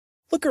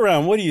Look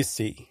around, what do you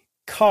see?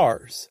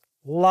 Cars.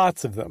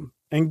 Lots of them.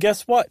 And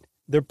guess what?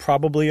 They're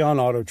probably on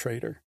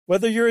AutoTrader.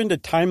 Whether you're into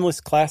timeless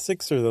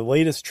classics or the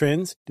latest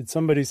trends, did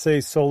somebody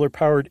say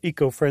solar-powered,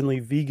 eco-friendly,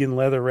 vegan,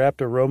 leather-wrapped,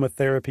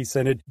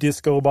 aromatherapy-scented,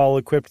 disco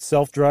ball-equipped,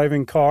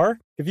 self-driving car?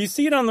 If you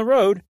see it on the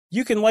road,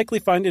 you can likely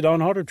find it on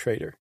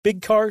AutoTrader.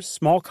 Big cars,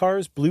 small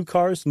cars, blue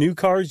cars, new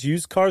cars,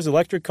 used cars,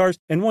 electric cars,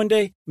 and one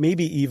day,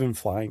 maybe even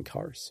flying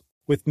cars.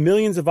 With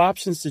millions of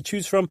options to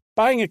choose from,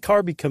 buying a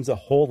car becomes a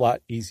whole lot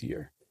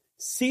easier.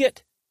 See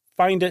it,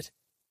 find it,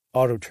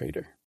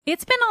 AutoTrader.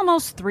 It's been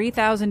almost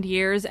 3,000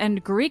 years,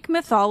 and Greek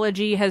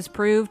mythology has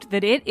proved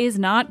that it is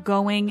not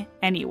going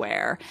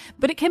anywhere.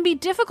 But it can be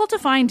difficult to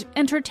find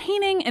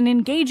entertaining and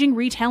engaging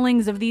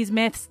retellings of these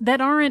myths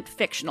that aren't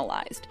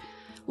fictionalized.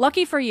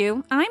 Lucky for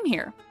you, I'm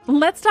here.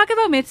 Let's Talk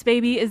About Myths,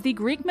 Baby is the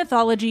Greek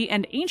mythology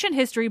and ancient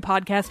history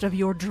podcast of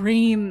your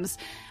dreams.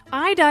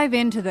 I dive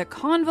into the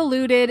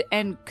convoluted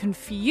and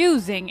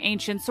confusing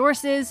ancient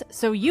sources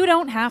so you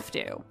don't have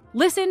to.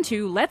 Listen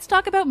to Let's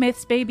Talk About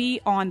Myths, Baby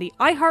on the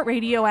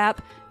iHeartRadio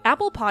app,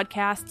 Apple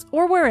Podcasts,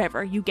 or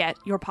wherever you get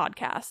your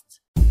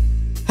podcasts.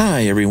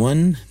 Hi,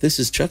 everyone. This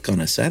is Chuck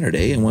on a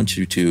Saturday. I want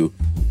you to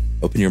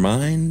open your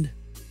mind.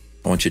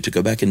 I want you to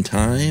go back in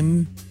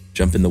time,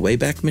 jump in the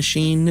Wayback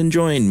Machine, and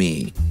join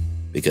me.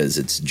 Because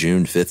it's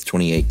June 5th,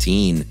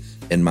 2018,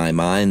 in my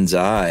mind's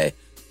eye.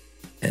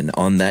 And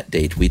on that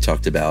date, we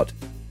talked about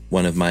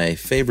one of my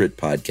favorite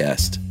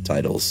podcast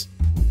titles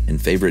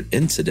and favorite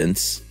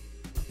incidents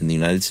in the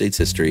United States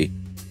history,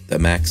 the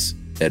Max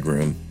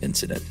Headroom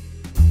incident.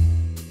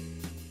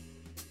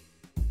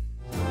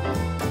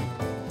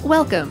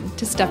 Welcome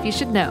to Stuff You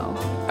Should Know,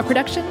 a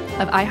production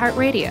of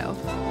iHeartRadio.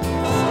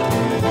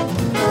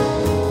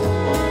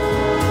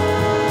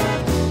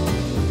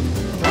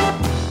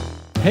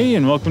 Hey,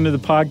 and welcome to the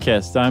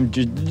podcast. I'm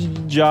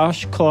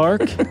Josh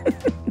Clark.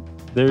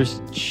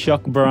 There's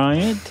Chuck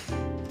Bryant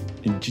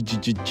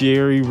and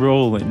Jerry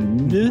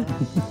Rowland.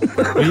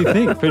 What do you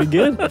think? Pretty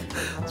good?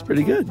 It's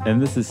pretty good.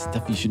 And this is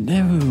Stuff You Should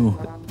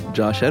Know.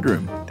 Josh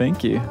Headroom.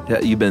 Thank you.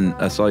 Yeah,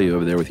 I saw you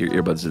over there with your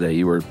earbuds today.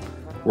 You were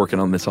working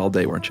on this all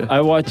day, weren't you? I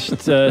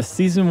watched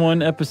season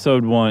 1,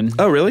 episode 1.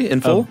 Oh, really?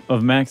 In full?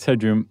 Of Max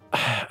Headroom.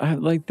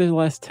 Like the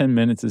last 10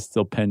 minutes is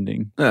still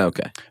pending. Oh,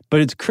 okay.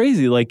 But it's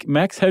crazy. Like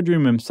Max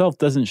Headroom himself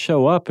doesn't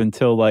show up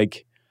until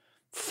like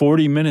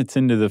 40 minutes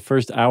into the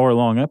first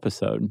hour-long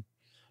episode.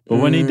 But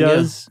when he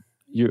does,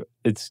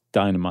 it's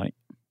dynamite.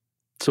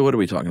 So what are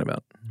we talking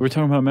about? We're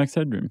talking about Max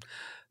Headroom.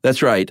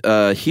 That's right.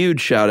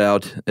 Huge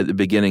shout-out at the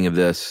beginning of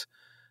this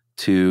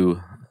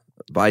to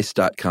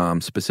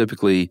Vice.com,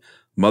 specifically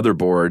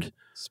Motherboard.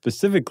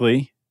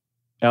 Specifically,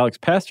 Alex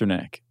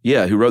Pasternak.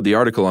 Yeah, who wrote the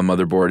article on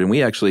Motherboard. And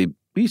we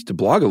used to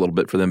blog a little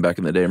bit for them back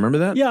in the day. Remember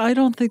that? Yeah, I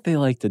don't think they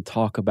like to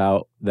talk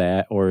about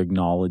that or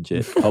acknowledge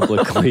it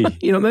publicly.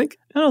 You don't think?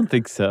 I don't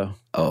think so.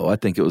 Oh, I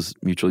think it was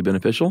mutually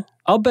beneficial.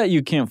 I'll bet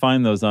you can't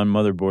find those on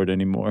Motherboard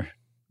anymore.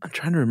 I'm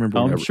trying to remember.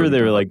 I'm sure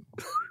they were like...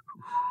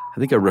 I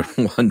think I read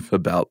one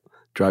about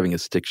driving a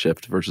stick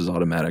shift versus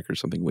automatic or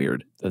something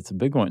weird. That's a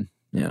big one.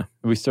 Yeah.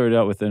 We started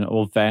out with an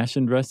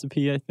old-fashioned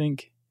recipe, I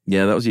think.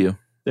 Yeah, that was you.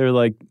 They were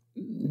like,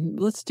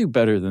 let's do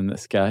better than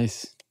this,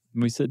 guys.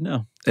 And we said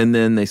no. And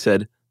then they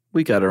said,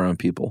 we got our own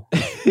people.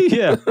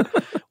 Yeah.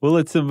 We'll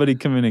let somebody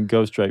come in and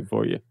ghostwrite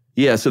for you.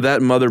 Yeah, so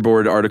that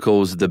Motherboard article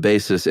was the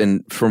basis.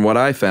 And from what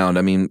I found,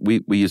 I mean,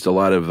 we used a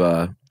lot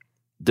of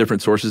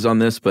different sources on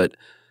this, but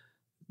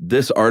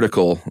this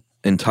article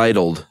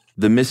entitled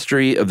The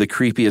Mystery of the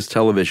Creepiest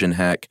Television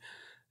Hack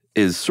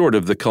is sort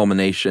of the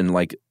culmination,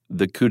 like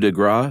the coup de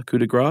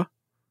grace?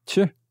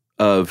 Sure.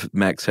 Of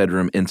Max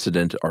Headroom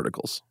incident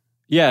articles.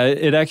 Yeah,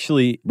 it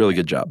actually... Really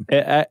good job.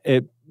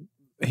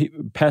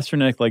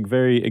 Pasternak like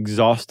very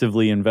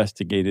exhaustively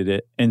investigated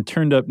it and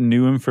turned up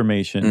new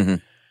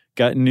information,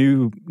 got a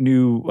new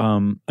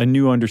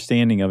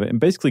understanding of it, and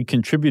basically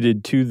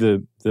contributed to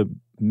the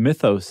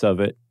mythos of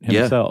it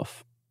himself.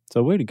 Yeah.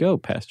 So way to go,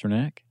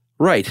 Pasternak.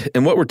 Right.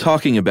 And what we're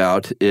talking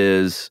about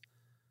is,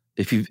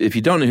 if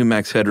you don't know who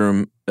Max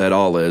Headroom at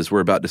all is,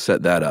 we're about to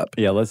set that up.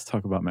 Yeah, let's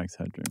talk about Max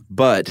Headroom.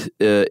 But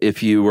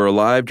if you were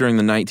alive during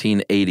the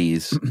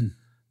 1980s,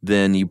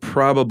 then you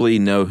probably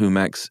know who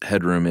Max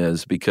Headroom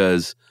is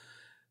because,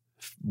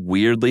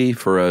 weirdly,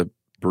 for a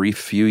brief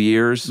few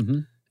years,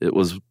 it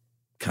was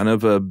kind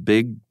of a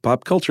big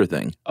pop culture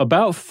thing.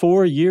 About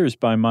 4 years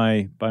by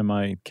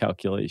my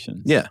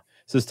calculations. Yeah.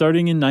 So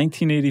starting in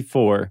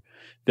 1984,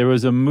 there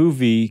was a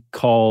movie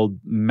called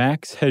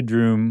Max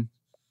Headroom,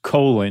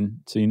 so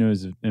you know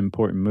it's an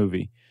important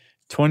movie,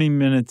 20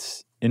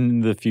 minutes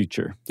in the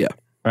future. Yeah.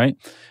 Right?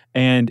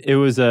 And it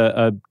was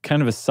a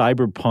kind of a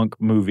cyberpunk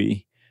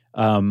movie,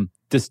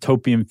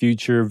 dystopian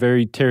future,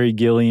 very Terry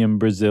Gilliam,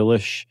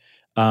 Brazilish.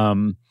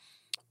 And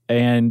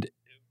I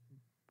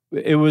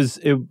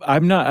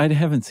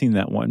haven't seen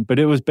that one, but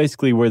it was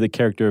basically where the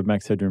character of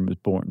Max Headroom was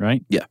born,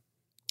 right? Yeah.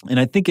 And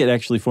I think it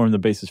actually formed the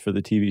basis for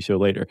the TV show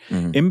later.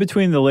 In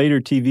between the later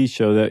TV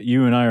show that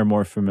you and I are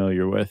more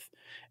familiar with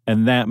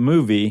and that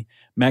movie,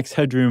 Max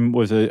Headroom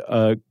was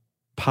a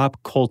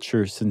pop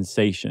culture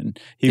sensation.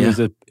 He was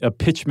a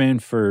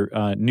pitchman for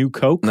New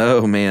Coke.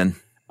 Oh, man.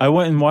 I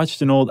went and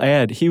watched an old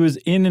ad. He was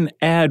in an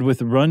ad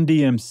with Run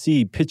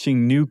DMC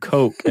pitching New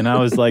Coke. And I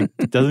was like,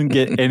 doesn't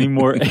get any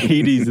more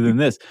 80s than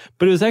this.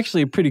 But it was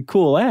actually a pretty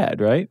cool ad,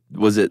 right?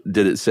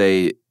 Did it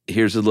say,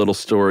 here's a little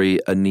story,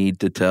 a need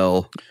to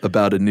tell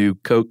about a new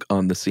Coke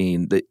on the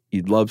scene that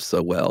you love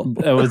so well?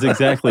 That was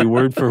exactly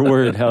word for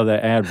word how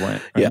that ad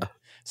went. Right? Yeah.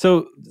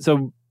 So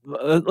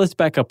let's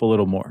back up a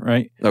little more,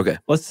 right? Okay.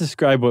 Let's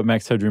describe what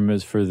Max Headroom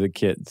is for the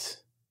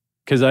kids.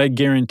 Because I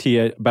guarantee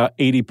about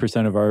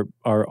 80% of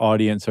our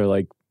audience are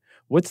like,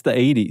 what's the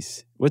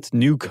 80s? What's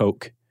New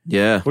Coke?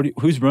 Yeah.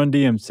 Who's Run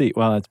DMC?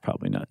 Well, that's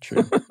probably not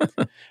true.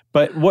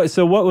 But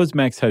what was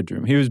Max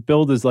Headroom? He was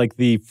billed as like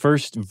the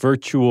first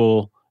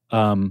virtual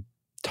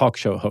talk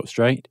show host,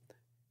 right?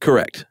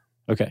 Correct.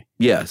 Okay.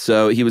 Yeah.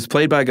 So he was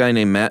played by a guy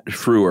named Matt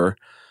Frewer,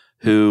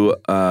 who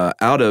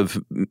out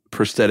of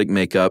prosthetic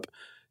makeup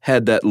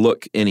had that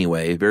look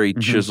anyway, very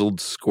chiseled,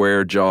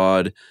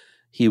 square-jawed.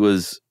 He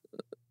was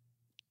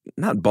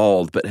not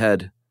bald, but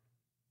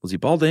was he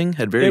balding?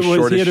 Had very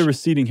shortish. He had a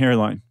receding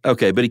hairline.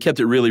 Okay, but he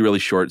kept it really, really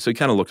short, so he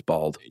kind of looked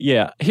bald.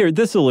 Yeah. Here,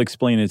 this will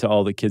explain it to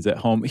all the kids at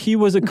home. He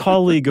was a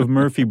colleague of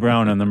Murphy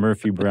Brown on the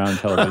Murphy Brown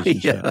television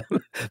show.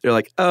 They're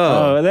like,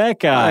 oh, that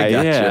guy. I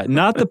gotcha. Yeah.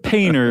 Not the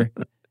painter,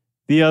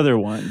 the other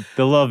one,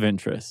 the love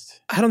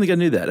interest. I don't think I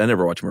knew that. I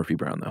never watched Murphy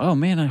Brown, though. Oh,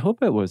 man, I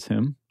hope it was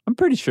him. I'm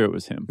pretty sure it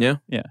was him. Yeah?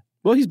 Yeah.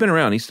 Well, he's been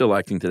around. He's still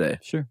acting today.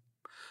 Sure.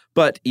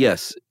 But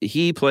yes,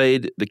 he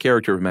played the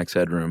character of Max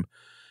Headroom.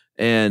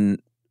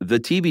 And the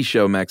TV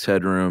show Max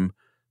Headroom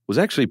was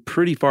actually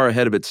pretty far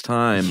ahead of its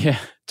time,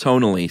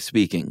 tonally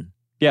speaking.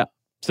 Yeah.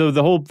 So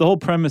the whole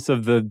premise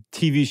of the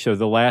TV show,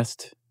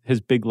 his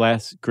big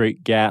last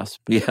great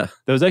gasp, that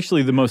was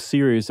actually the most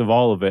serious of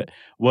all of it,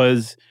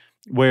 was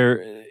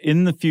where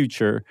in the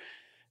future,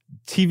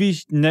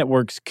 TV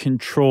networks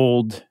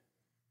controlled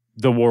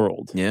the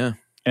world. Yeah.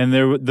 And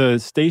the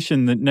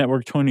station, the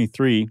Network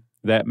 23,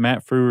 that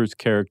Matt Frewer's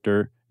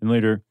character, and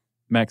later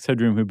Max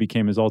Headroom, who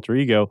became his alter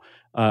ego,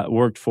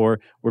 worked for,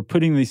 were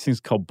putting these things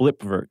called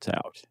blipverts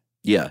out.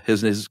 Yeah,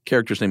 his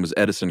character's name was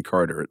Edison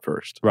Carter at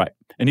first. Right.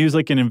 And he was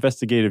like an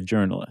investigative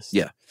journalist.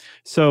 Yeah.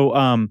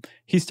 So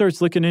he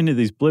starts looking into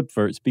these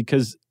blipverts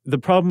because the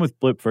problem with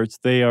blipverts,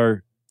 they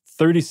are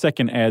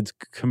 30-second ads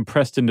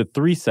compressed into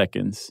 3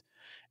 seconds,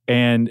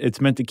 and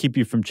it's meant to keep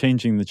you from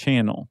changing the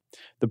channel.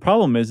 The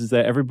problem is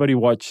that everybody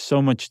watched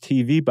so much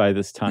TV by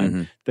this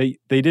time, they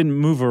didn't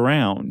move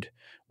around,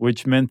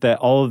 which meant that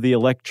all of the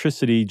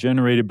electricity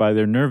generated by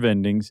their nerve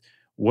endings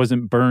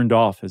wasn't burned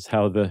off, is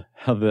how the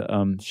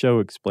show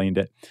explained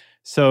it.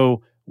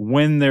 So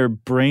when their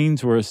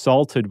brains were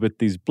assaulted with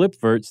these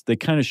blipverts, they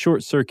kind of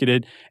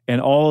short-circuited,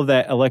 and all of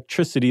that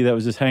electricity that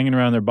was just hanging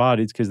around their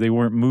bodies because they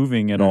weren't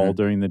moving at all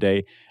during the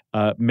day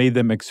made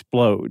them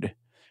explode.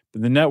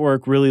 But the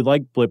network really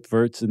liked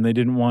blipverts, and they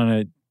didn't want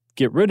to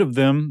get rid of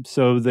them,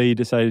 so they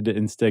decided to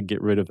instead get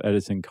rid of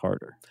Edison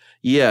Carter.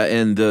 Yeah,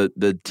 and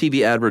the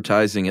TV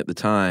advertising at the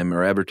time,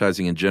 or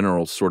advertising in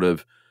general, sort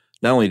of,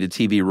 not only did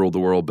TV rule the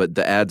world, but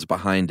the ads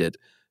behind it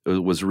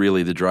was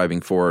really the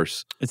driving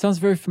force. It sounds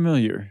very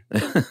familiar.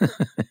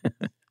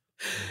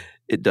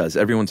 It does.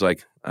 Everyone's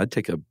like, I'd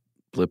take a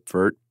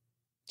blipvert.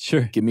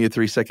 Sure. Give me a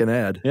 3-second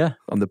ad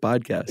on the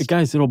podcast.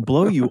 Guys, it'll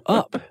blow you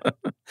up.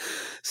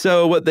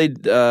 So what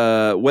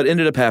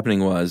ended up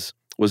happening was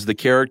the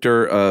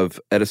character of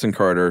Edison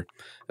Carter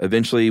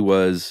eventually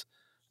was,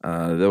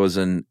 there was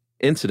an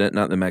incident,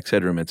 not the Max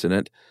Headroom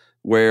incident,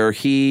 where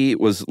he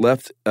was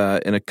left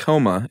in a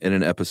coma in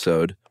an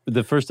episode.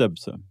 The first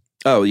episode.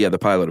 Oh, yeah, the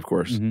pilot, of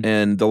course.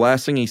 And the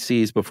last thing he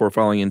sees before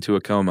falling into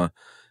a coma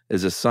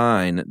is a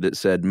sign that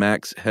said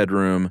Max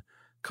Headroom,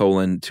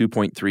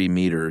 2.3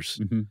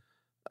 meters.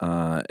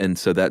 And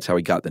so that's how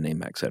he got the name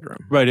Max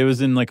Headroom. Right. It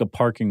was in like a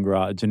parking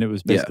garage, and it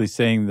was basically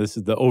saying this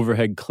is the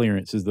overhead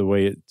clearance is the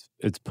way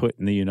it's put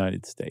in the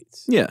United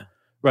States. Yeah.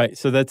 Right.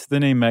 So that's the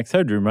name Max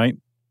Headroom, right?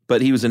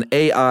 But he was an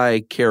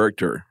AI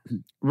character.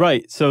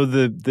 Right. So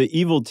the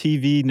evil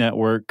TV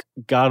network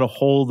got a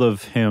hold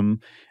of him,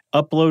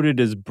 uploaded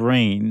his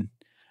brain,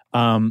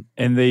 and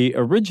they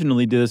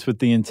originally did this with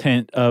the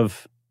intent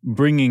of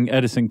bringing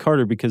Edison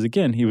Carter, because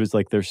again, he was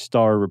like their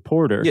star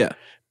reporter. Yeah.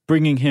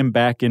 Bringing him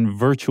back in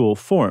virtual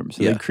form.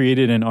 So they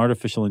created an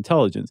artificial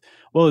intelligence.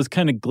 Well, it was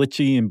kind of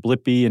glitchy and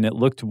blippy, and it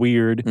looked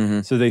weird.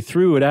 So they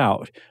threw it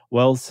out.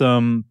 Well,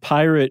 some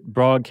pirate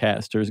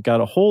broadcasters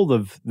got a hold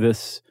of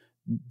this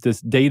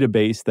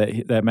database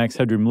that Max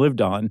Headroom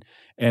lived on,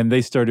 and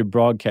they started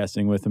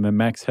broadcasting with him, and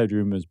Max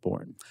Headroom was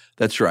born.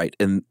 That's right.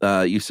 And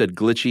you said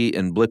glitchy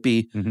and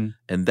blippy,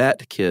 and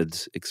that,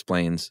 kids,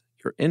 explains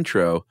your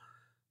intro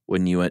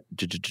when you went,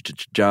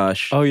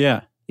 Josh. Oh,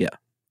 yeah. Yeah.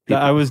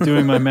 I was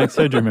doing my Max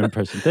Headroom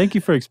impression. Thank you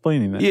for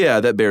explaining that.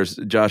 Yeah, that bears.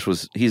 Josh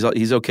he's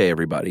okay,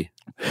 everybody.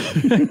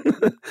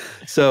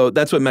 So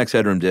that's what Max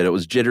Headroom did. It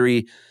was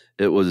jittery.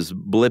 It was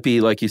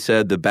blippy, like you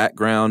said. The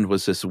background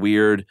was this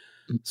weird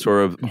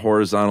sort of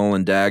horizontal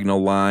and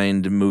diagonal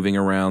lined moving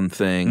around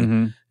thing.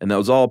 Mm-hmm. And that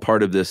was all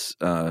part of this,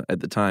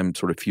 at the time,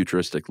 sort of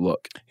futuristic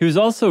look. He was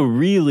also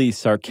really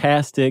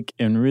sarcastic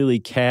and really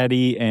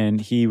catty, and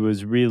he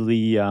was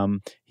really,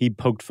 he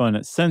poked fun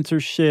at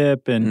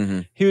censorship,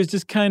 and he was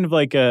just kind of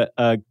like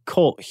a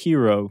cult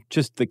hero,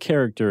 just the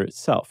character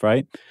itself,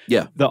 right?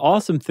 Yeah. The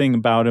awesome thing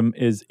about him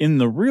is in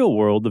the real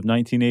world of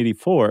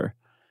 1984,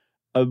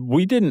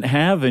 we didn't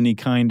have any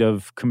kind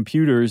of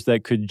computers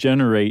that could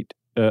generate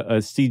a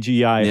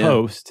CGI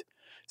host.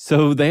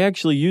 So they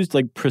actually used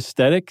like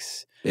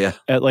prosthetics. Yeah.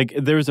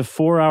 There was a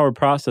 4-hour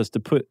process to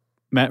put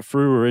Matt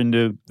Frewer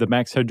into the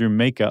Max Headroom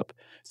makeup.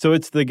 So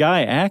it's the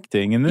guy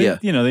acting. And then,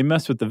 they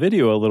messed with the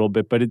video a little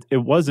bit, but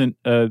it wasn't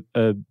a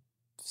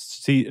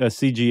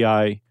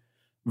CGI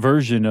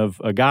version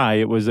of a guy.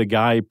 It was a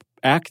guy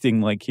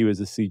acting like he was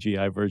a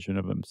CGI version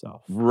of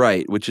himself.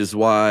 Right, which is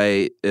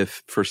why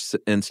if, for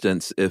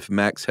instance, if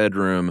Max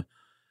Headroom,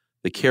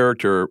 the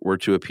character, were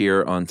to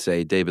appear on,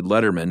 say, David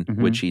Letterman,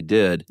 which he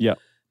did,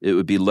 it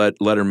would be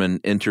Letterman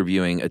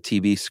interviewing a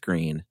TV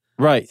screen.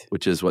 Right.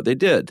 Which is what they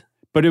did.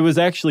 But it was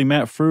actually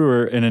Matt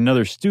Frewer in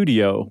another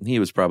studio. He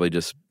was probably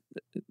just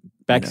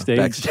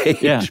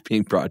backstage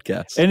being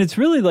broadcast. And it's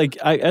really like,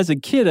 as a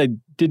kid, I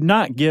did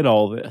not get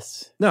all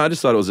this. No, I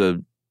just thought it was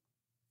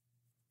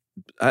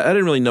I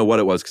didn't really know what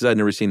it was because I'd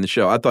never seen the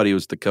show. I thought he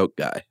was the Coke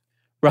guy.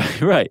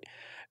 Right.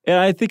 And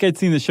I think I'd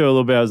seen the show a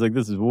little bit. I was like,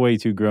 this is way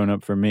too grown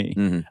up for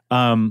me.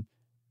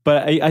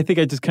 But I think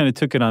I just kind of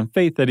took it on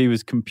faith that he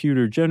was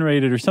computer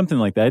generated or something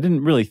like that. I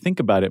didn't really think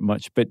about it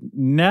much. But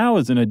now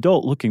as an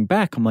adult looking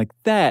back, I'm like,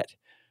 that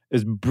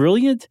is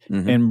brilliant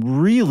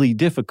and really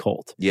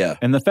difficult. Yeah.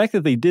 And the fact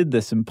that they did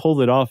this and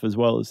pulled it off as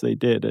well as they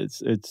did,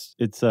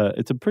 it's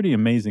a pretty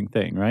amazing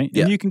thing, right?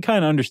 Yeah. And you can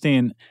kind of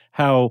understand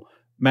how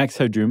Max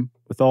Headroom,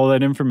 with all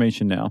that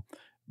information now,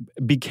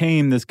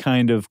 became this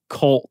kind of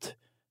cult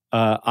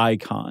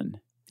icon,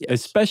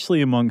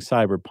 especially among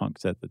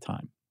cyberpunks at the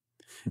time.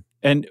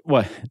 And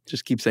what?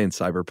 Just keep saying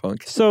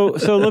cyberpunk. So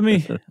let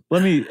me.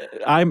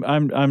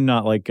 I'm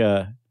not like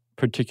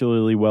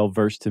particularly well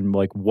versed in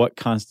like what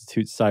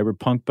constitutes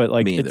cyberpunk, but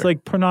like it's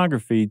like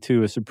pornography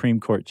to a Supreme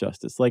Court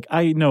justice. Like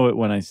I know it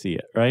when I see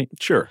it, right?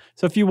 Sure.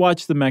 So if you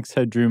watch the Max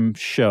Headroom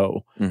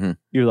show,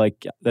 you're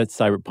like, yeah, that's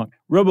cyberpunk.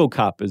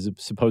 RoboCop is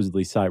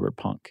supposedly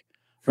cyberpunk,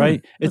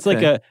 right? It's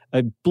like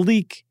a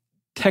bleak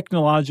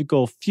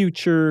technological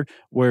future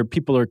where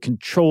people are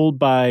controlled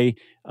by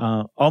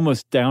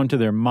almost down to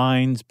their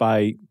minds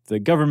by the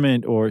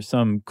government or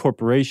some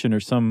corporation or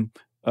some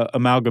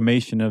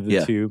amalgamation of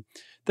the two.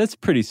 That's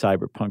pretty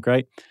cyberpunk,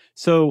 right?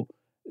 So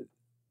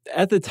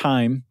at the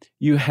time,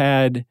 you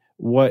had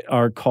what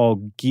are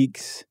called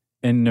geeks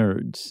and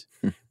nerds,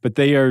 but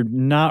they are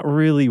not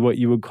really what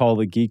you would call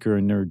a geek or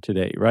a nerd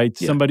today, right?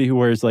 Yeah. Somebody who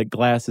wears like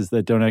glasses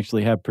that don't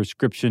actually have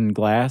prescription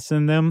glass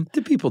in them.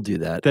 Do people do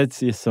that?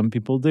 Some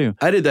people do.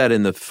 I did that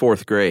in the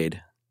 4th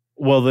grade.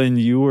 Well, then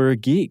you were a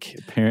geek,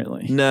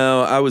 apparently.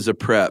 No, I was a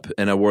prep,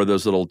 and I wore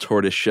those little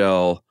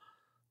tortoiseshell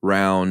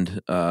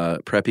round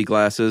preppy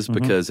glasses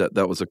because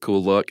that was a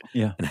cool look.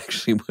 Yeah. And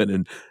actually went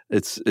in,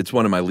 it's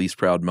one of my least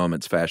proud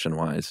moments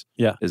fashion-wise.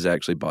 Yeah. Is I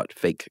actually bought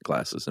fake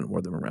glasses and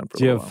wore them around for a while.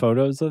 Do you have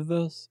photos of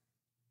those?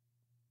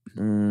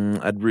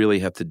 I'd really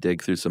have to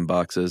dig through some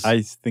boxes.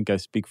 I think I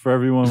speak for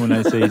everyone when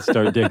I say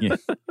start digging.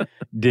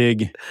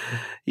 Dig.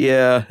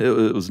 Yeah,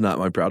 it was not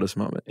my proudest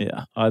moment.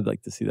 Yeah, I'd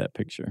like to see that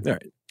picture. All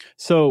right.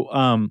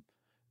 So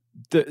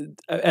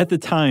at the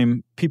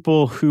time,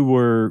 people who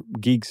were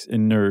geeks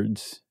and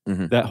nerds,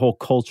 that whole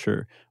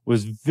culture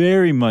was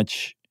very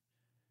much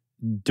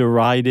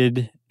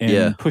derided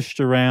and pushed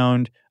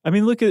around. I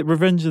mean, look at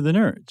Revenge of the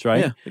Nerds,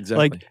 right? Yeah,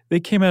 exactly. Like,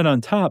 they came out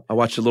on top. I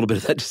watched a little bit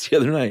of that just the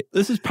other night.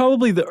 This is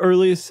probably the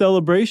earliest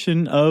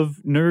celebration of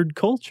nerd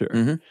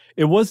culture.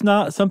 It was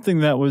not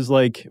something that was,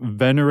 like,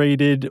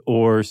 venerated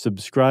or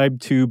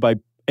subscribed to by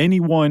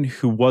anyone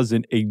who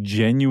wasn't a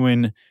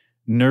genuine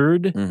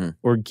nerd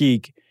or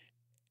geek.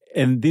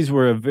 And these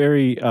were a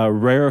very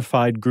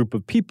rarefied group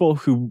of people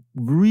who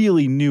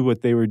really knew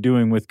what they were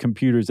doing with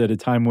computers at a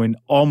time when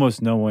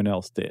almost no one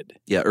else did.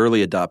 Yeah,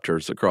 early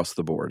adopters across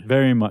the board.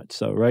 Very much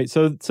so, right?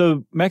 So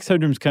Max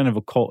Headroom's kind of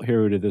a cult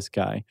hero to this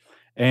guy.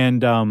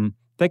 And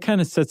that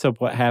kind of sets up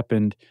what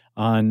happened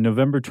on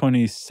November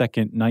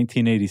 22nd,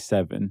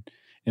 1987,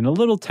 in a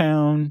little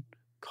town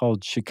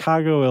called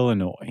Chicago,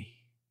 Illinois.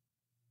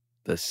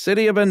 The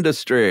city of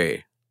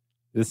industry.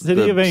 The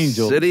city of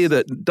angels. The city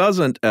that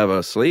doesn't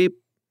ever sleep.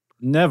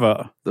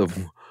 Never.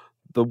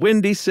 The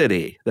Windy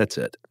City. That's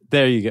it.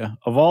 There you go.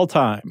 Of all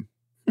time.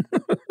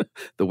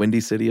 The Windy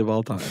City of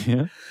all time.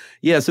 Yeah.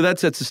 Yeah, so that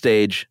sets the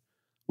stage.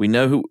 We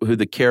know who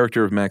the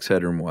character of Max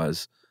Headroom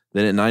was.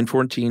 Then at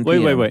 9:14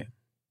 p.m. Wait.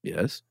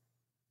 Yes?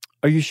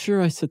 Are you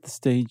sure I set the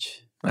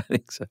stage? I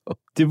think so.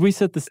 Did we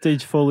set the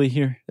stage fully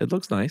here? It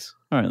looks nice.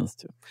 All right, let's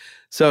do it.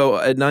 So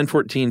at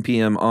 9:14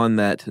 p.m. on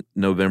that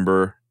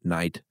November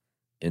night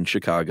in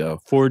Chicago.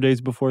 4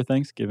 days before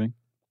Thanksgiving.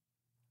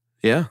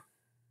 Yeah.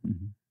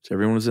 So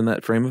everyone was in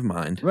that frame of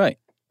mind. Right.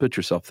 put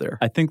yourself there.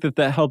 I think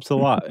that helps a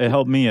lot. It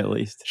helped me at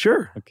least.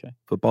 Sure. Okay.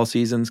 Football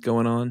season's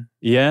going on.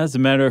 Yeah, as a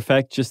matter of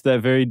fact, just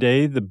that very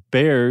day, the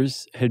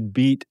Bears had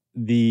beat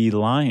the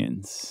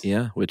Lions.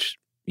 Yeah, which,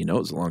 it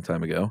was a long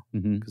time ago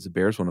because the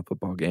Bears won a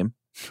football game.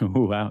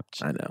 Oh, ouch.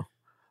 I know.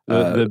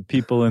 The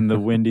people in the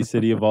Windy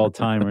City of all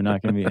time are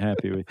not going to be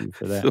happy with you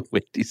for that. The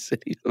Windy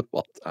City of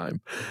all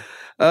time.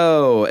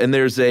 Oh, and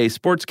there's a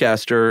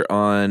sportscaster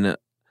on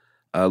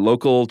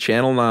local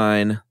Channel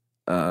 9,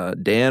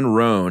 Dan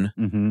Roan,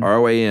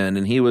 R-O-A-N,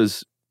 and he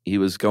was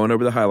going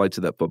over the highlights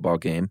of that football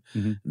game.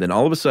 Then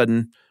all of a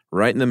sudden,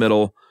 right in the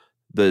middle,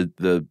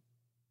 the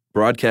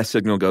broadcast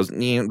signal goes,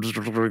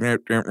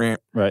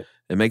 right.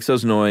 It makes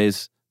those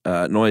noises,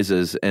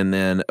 and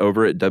then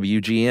over at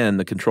WGN,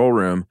 the control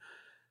room,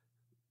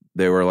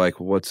 they were like,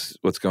 what's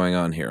going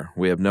on here?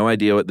 We have no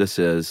idea what this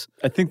is.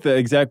 I think the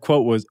exact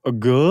quote was,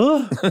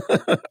 "Guh?"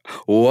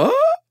 What?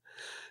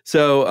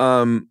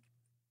 So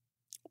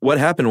what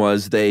happened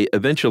was they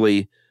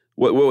eventually,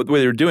 what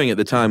they were doing at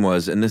the time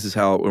was, and this is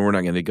how, we're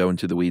not going to go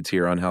into the weeds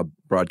here on how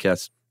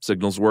broadcast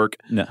signals work.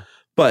 No.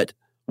 But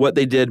what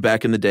they did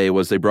back in the day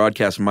was they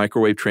broadcast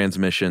microwave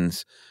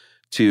transmissions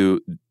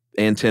to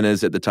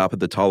antennas at the top of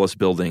the tallest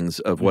buildings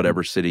of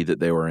whatever city that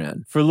they were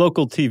in. For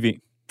local TV.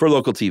 For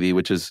local TV,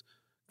 which is,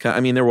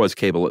 there was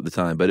cable at the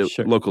time, but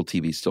Sure. local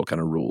TV still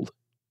kind of ruled.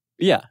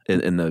 Yeah.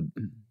 In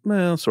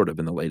the sort of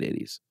in the late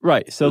 80s.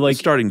 Right. So It's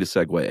starting to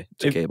segue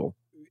to cable.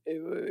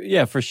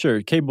 Yeah, for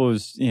sure. Cable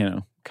is,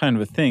 kind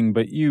of a thing,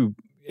 but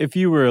if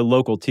you were a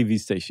local TV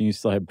station, you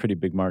still had pretty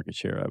big market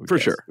share, I would For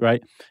guess, sure.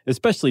 right?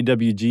 Especially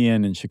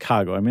WGN in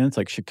Chicago. It's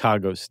like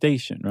Chicago's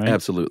station, right?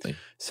 Absolutely.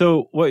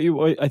 So what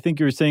I think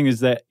you were saying is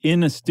that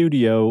in a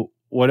studio,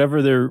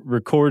 whatever they're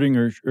recording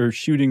or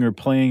shooting or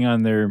playing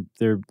on their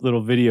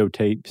little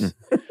videotapes,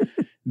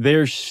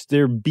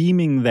 they're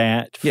beaming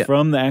that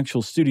from the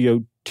actual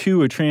studio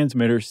to a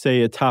transmitter,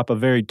 say atop a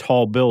very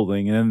tall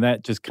building, and then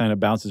that just kind of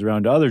bounces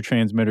around to other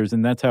transmitters,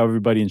 and that's how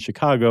everybody in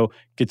Chicago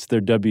gets their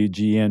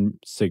WGN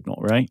signal,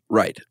 right?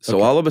 Right.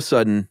 So all of a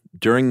sudden,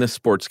 during this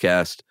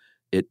sportscast,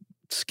 it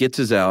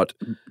skitzes out,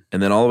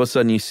 and then all of a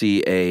sudden you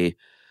see a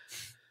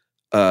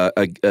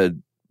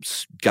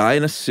guy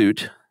in a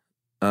suit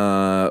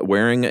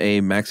wearing a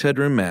Max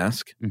Headroom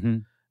mask,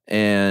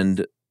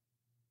 and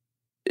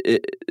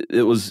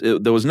there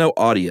was no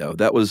audio.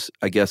 That was,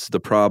 I guess, the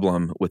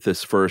problem with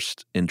this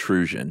first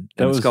intrusion.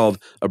 And it's called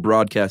a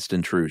broadcast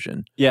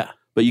intrusion. Yeah.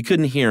 But you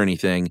couldn't hear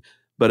anything.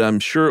 But I'm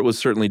sure it was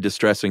certainly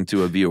distressing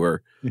to a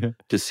viewer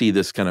to see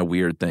this kind of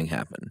weird thing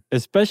happen.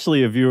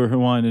 Especially a viewer who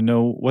wanted to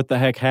know what the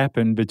heck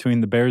happened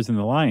between the Bears and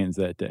the Lions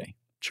that day.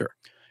 Sure.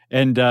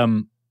 And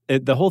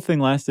the whole thing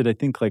lasted, I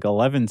think, like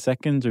 11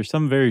 seconds or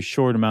some very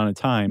short amount of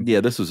time. Yeah,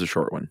 this was a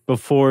short one.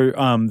 Before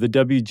the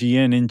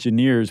WGN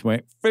engineers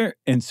went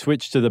and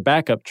switched to the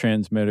backup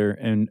transmitter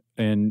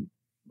and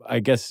I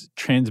guess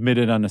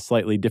transmitted on a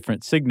slightly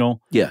different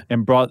signal. Yeah.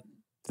 And brought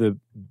the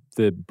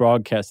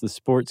broadcast, the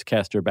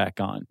sportscaster back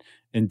on.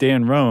 And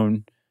Dan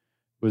Roan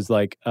was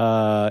like,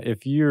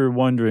 if you're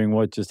wondering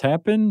what just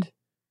happened,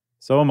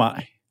 so am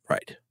I.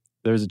 Right.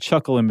 There's a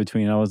chuckle in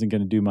between. I wasn't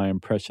going to do my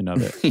impression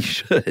of it. You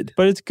should.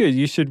 But it's good.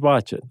 You should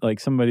watch it. Like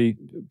somebody,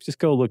 just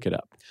go look it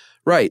up.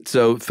 Right.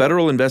 So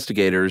federal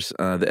investigators,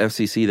 the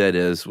FCC that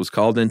is, was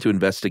called in to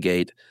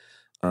investigate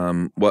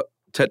what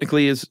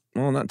technically is,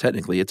 well, not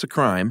technically, it's a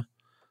crime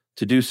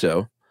to do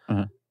so.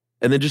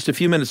 And then just a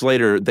few minutes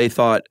later, they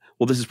thought,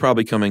 well, this is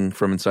probably coming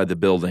from inside the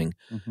building.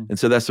 And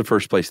so that's the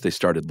first place they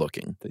started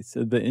looking. They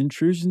said the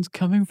intrusion's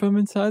coming from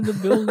inside the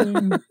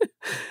building.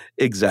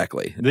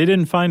 Exactly. They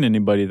didn't find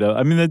anybody, though.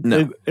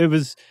 It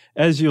was,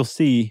 as you'll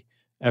see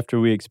after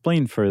we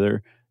explain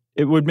further,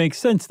 it would make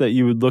sense that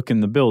you would look in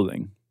the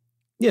building.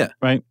 Yeah.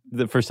 Right?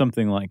 For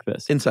something like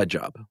this. Inside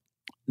job.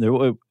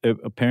 It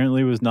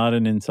apparently was not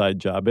an inside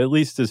job, at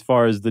least as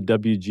far as the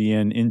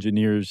WGN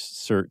engineers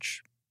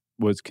search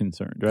was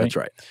concerned, right? That's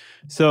right.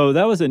 So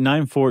that was at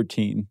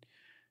 9:14.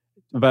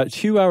 About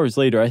 2 hours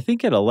later, I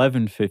think at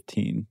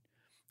 11:15,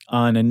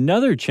 on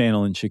another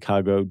channel in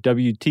Chicago,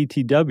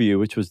 WTTW,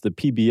 which was the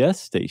PBS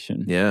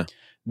station,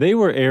 they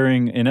were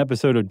airing an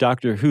episode of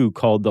Doctor Who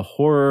called The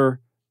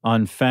Horror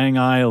on Fang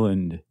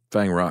Island.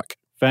 Fang Rock.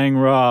 Fang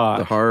Rock.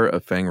 The Horror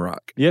of Fang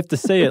Rock. You have to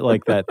say it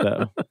like that,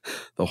 though.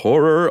 The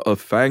Horror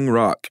of Fang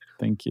Rock.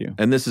 Thank you.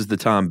 And this is the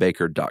Tom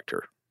Baker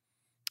Doctor.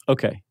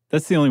 Okay.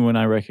 That's the only one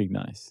I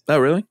recognize. Oh,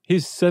 really?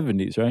 He's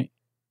 70s, right?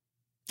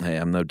 Hey,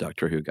 I'm no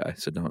Doctor Who guy,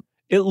 so don't.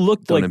 It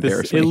looked Don't like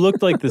embarrass this. It me.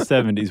 looked like the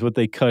 70s. What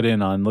they cut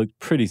in on looked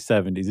pretty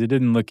 70s. It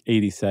didn't look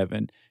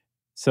 87.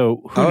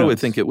 So who I knows? would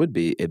think it would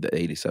be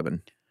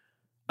 87.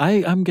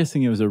 I'm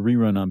guessing it was a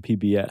rerun on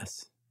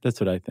PBS.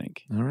 That's what I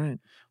think. All right.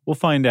 We'll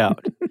find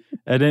out.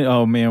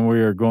 Oh man,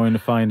 we are going to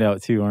find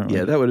out too, aren't we?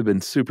 Yeah, that would have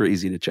been super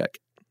easy to check.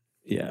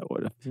 Yeah, it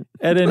would have.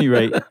 At any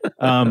rate,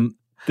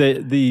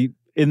 the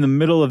in the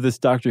middle of this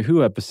Doctor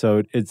Who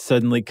episode, it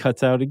suddenly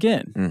cuts out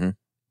again,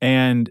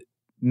 and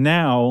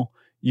now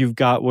you've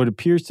got what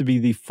appears to be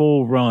the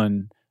full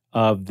run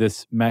of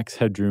this Max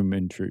Headroom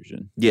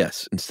intrusion.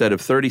 Yes. Instead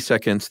of 30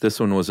 seconds, this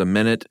one was a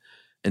minute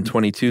and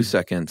 22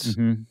 seconds.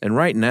 Mm-hmm. And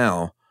right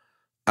now,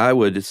 I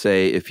would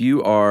say if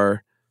you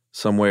are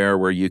somewhere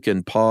where you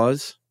can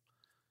pause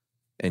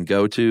and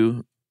go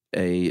to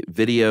a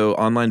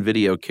online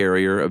video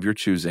carrier of your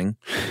choosing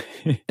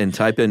and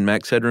type in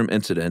Max Headroom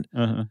incident,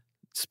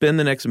 spend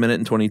the next minute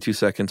and 22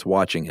 seconds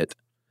watching it.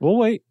 We'll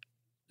wait.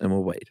 And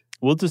we'll wait.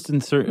 We'll just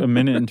insert a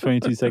minute and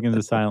 22 seconds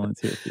of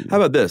silence here for you. How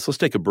about this? Let's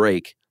take a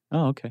break.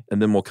 Oh, okay.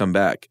 And then we'll come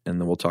back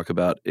and then we'll talk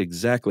about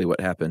exactly what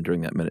happened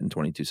during that minute and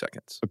 22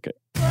 seconds. Okay.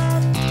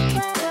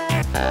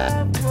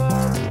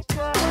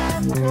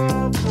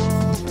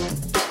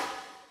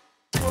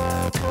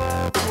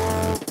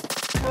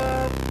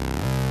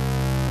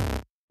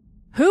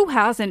 Who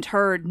hasn't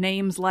heard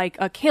names like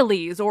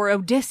Achilles or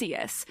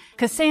Odysseus,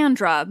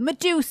 Cassandra,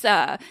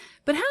 Medusa?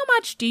 But how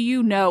much do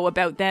you know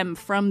about them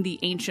from the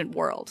ancient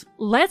world?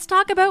 Let's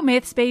Talk About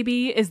Myths,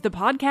 Baby is the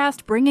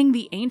podcast bringing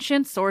the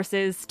ancient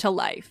sources to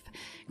life.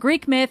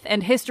 Greek myth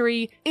and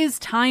history is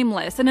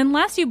timeless, and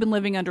unless you've been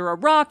living under a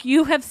rock,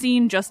 you have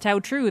seen just how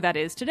true that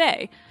is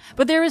today.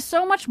 But there is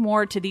so much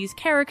more to these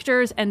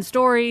characters and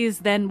stories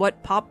than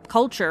what pop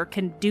culture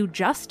can do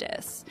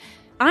justice.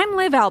 I'm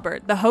Liv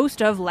Albert, the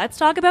host of Let's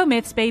Talk About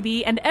Myths,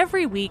 Baby, and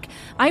every week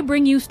I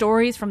bring you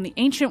stories from the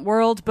ancient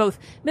world, both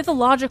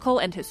mythological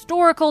and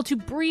historical, to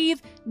breathe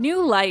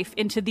new life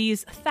into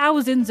these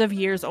thousands of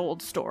years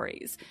old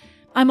stories.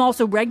 I'm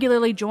also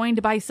regularly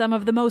joined by some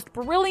of the most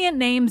brilliant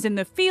names in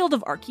the field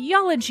of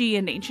archaeology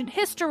and ancient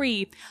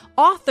history,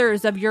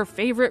 authors of your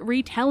favorite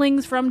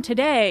retellings from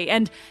today,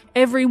 and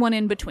everyone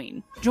in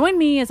between. Join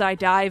me as I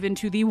dive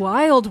into the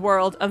wild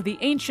world of the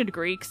ancient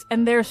Greeks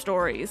and their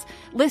stories.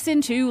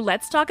 Listen to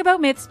Let's Talk About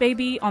Myths,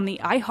 Baby on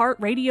the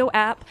iHeartRadio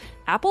app,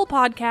 Apple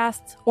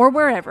Podcasts, or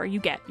wherever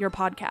you get your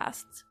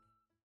podcasts.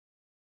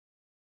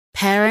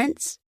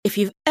 Parents, if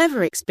you've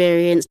ever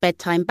experienced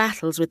bedtime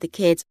battles with the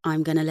kids,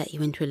 I'm going to let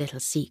you into a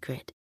little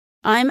secret.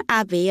 I'm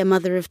Abby, a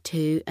mother of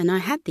 2, and I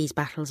had these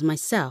battles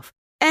myself.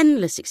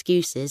 Endless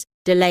excuses,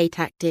 delay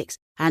tactics,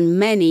 and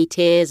many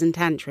tears and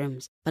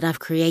tantrums. But I've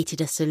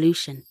created a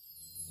solution.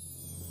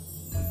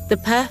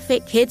 The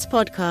perfect kids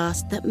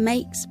podcast that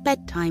makes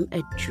bedtime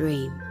a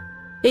dream.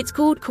 It's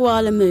called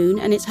Koala Moon,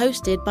 and it's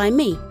hosted by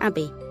me,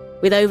 Abby.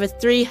 With over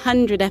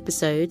 300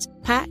 episodes,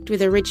 packed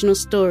with original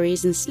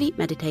stories and sleep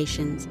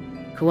meditations,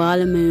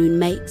 Koala Moon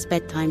makes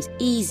bedtimes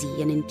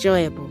easy and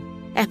enjoyable.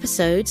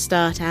 Episodes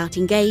start out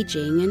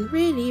engaging and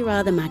really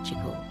rather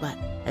magical, but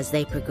as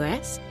they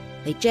progress,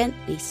 they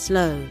gently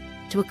slow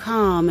to a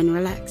calm and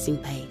relaxing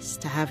pace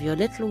to have your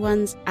little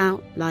ones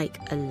out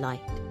like a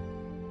light.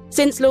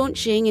 Since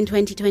launching in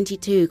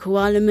 2022,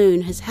 Koala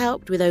Moon has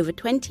helped with over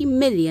 20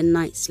 million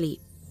nights'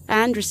 sleep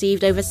and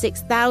received over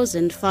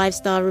 6,000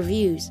 5-star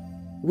reviews.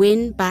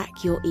 Win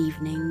back your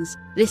evenings.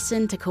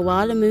 Listen to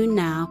Koala Moon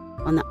now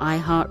on the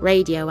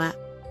iHeartRadio app,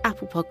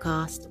 Apple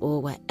Podcasts,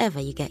 or wherever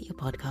you get your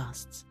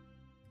podcasts.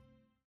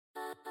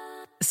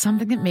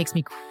 Something that makes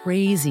me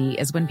crazy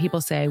is when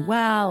people say,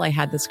 well, I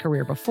had this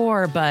career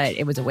before, but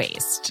it was a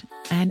waste.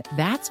 And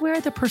that's where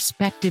the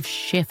perspective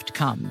shift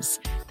comes,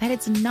 that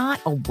it's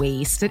not a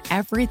waste, that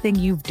everything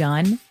you've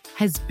done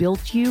has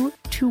built you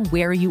to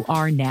where you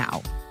are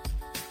now.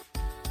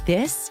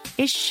 This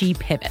is She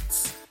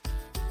Pivots,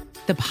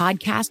 the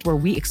podcast where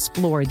we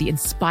explore the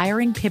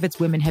inspiring pivots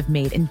women have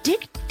made and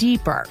dig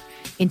deeper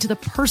into the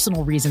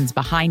personal reasons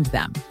behind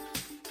them.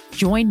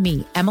 Join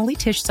me, Emily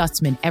Tish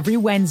Sussman, every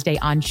Wednesday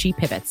on She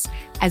Pivots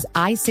as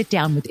I sit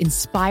down with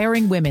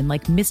inspiring women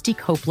like Misty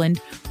Copeland,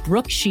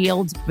 Brooke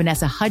Shields,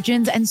 Vanessa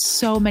Hudgens, and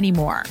so many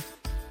more.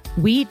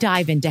 We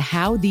dive into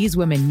how these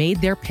women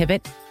made their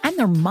pivot and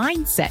their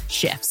mindset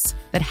shifts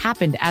that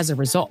happened as a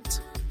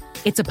result.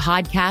 It's a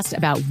podcast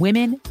about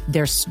women,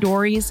 their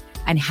stories,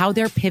 and how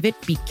their pivot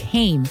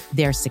became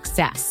their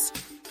success.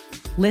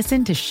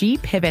 Listen to She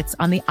Pivots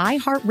on the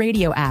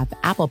iHeartRadio app,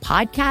 Apple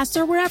Podcasts,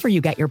 or wherever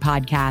you get your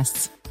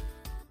podcasts.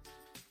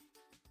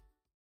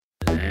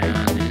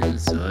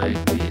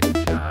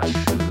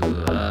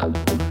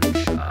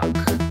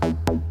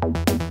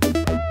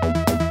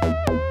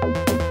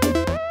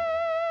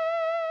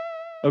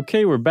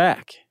 Okay, we're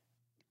back.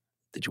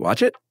 Did you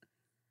watch it?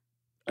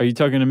 Are you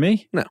talking to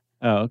me? No.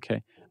 Oh,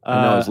 okay.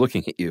 I was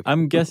looking at you.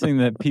 I'm guessing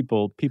that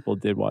people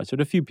did watch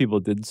it. A few people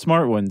did.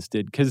 Smart ones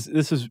did, because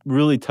this is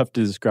really tough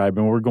to describe,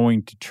 and we're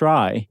going to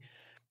try.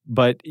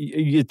 But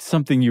it's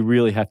something you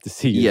really have to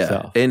see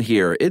yourself. Yeah, and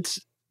here, it's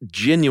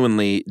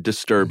genuinely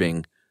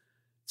disturbing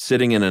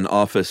sitting in an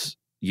office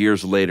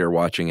years later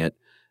watching it.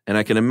 And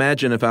I can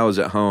imagine if I was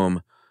at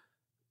home,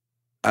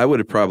 I would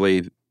have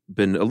probably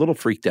been a little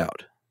freaked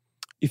out.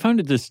 You found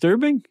it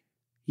disturbing?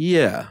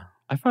 Yeah.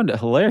 I found it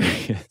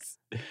hilarious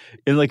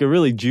in like a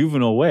really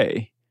juvenile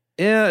way.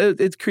 Yeah,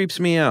 it creeps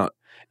me out.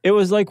 It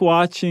was like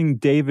watching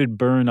David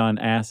Byrne on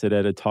acid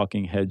at a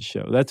Talking Heads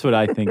show. That's what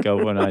I think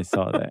of when I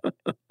saw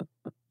that.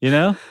 You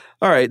know?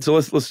 All right, so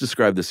let's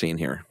describe the scene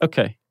here.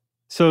 Okay.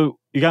 So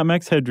you got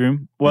Max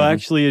Headroom. Well,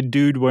 actually a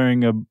dude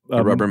wearing a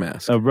rubber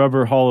mask. A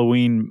rubber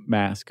Halloween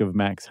mask of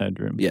Max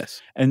Headroom.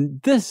 Yes.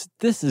 And this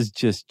is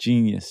just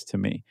genius to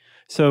me.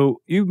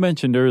 So you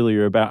mentioned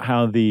earlier about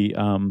how the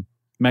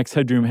Max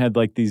Headroom had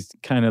like these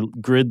kind of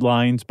grid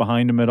lines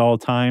behind him at all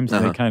times,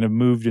 and they kind of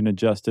moved and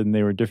adjusted, and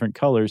they were different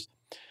colors.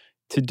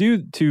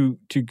 To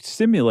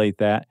simulate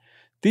that,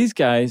 these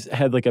guys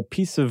had like a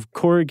piece of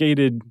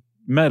corrugated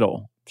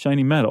metal,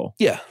 shiny metal.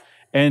 Yeah.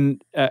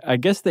 And I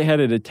guess they had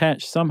it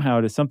attached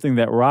somehow to something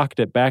that rocked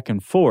it back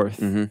and forth.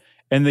 Mm-hmm.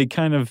 And they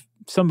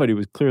somebody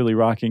was clearly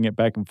rocking it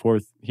back and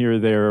forth here or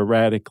there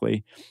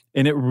erratically.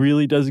 And it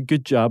really does a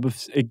good job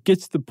it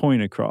gets the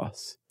point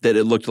across. That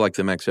it looked like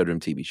the Max Headroom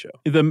TV show.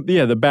 The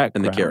background.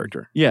 And the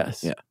character.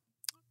 Yes. Yeah.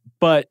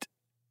 But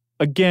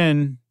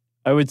again,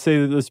 I would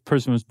say that this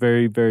person was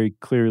very, very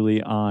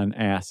clearly on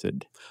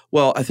acid.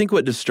 Well, I think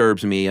what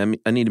disturbs me,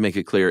 I need to make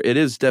it clear, it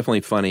is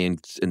definitely funny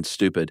and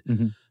stupid.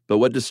 Mm-hmm. But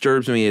what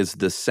disturbs me is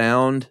the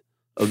sound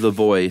of the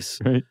voice,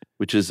 right,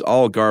 which is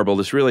all garbled.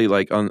 It's really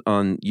like on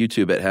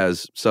YouTube, it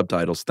has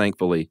subtitles,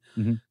 thankfully,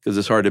 because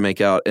it's hard to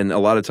make out. And a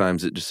lot of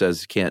times it just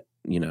says, can't,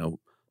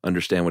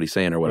 understand what he's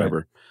saying or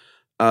whatever.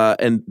 Right.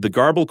 And the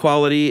garble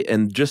quality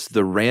and just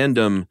the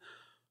random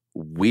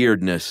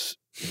weirdness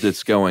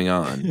that's going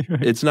on.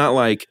 Right. It's not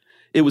like,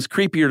 it was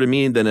creepier to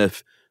me than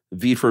if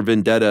V for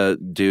Vendetta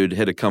dude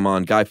had to come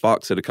on, Guy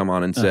Fawkes had to come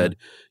on and said,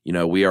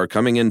 we are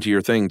coming into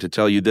your thing to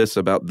tell you this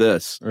about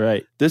this.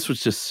 Right. This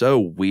was just so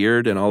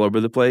weird and all over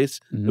the place.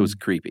 It was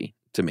creepy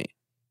to me.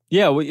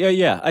 Yeah, well,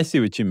 yeah. I see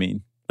what you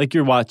mean. Like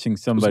you're watching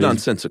somebody. It's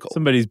nonsensical.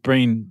 Somebody's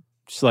brain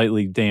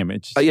slightly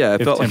damaged. Yeah, I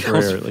felt like I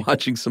was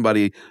watching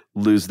somebody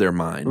lose their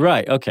mind.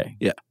 Right, okay.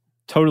 Yeah.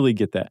 Totally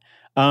get that.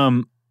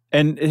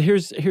 And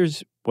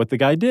here's what the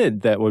guy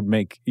did that would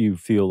make you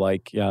feel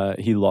like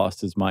he lost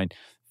his mind.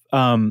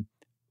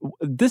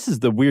 This is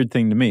the weird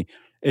thing to me.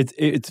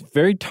 It's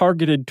very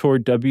targeted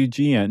toward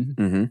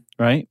WGN,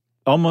 right?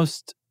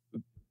 Almost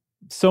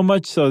so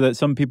much so that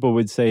some people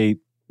would say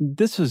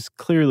this was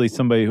clearly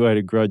somebody who had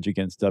a grudge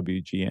against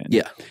WGN.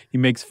 Yeah. He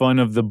makes fun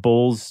of the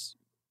Bulls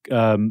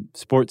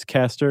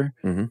sportscaster,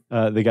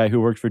 the guy who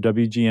worked for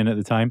WGN at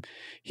the time.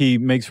 He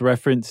makes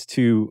reference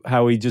to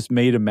how he just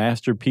made a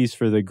masterpiece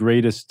for the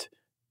greatest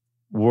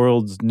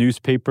world's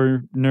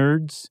newspaper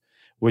nerds,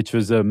 which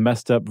was a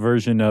messed up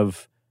version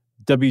of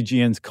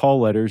WGN's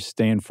call letters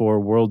stand for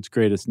world's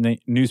greatest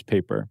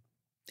newspaper.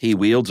 He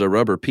wields a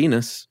rubber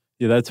penis.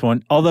 Yeah, that's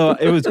one. Although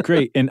it was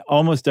great. In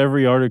almost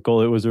every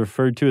article, it was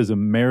referred to as a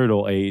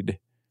marital aid.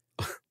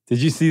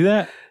 Did you see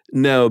that?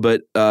 No,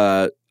 but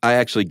I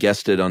actually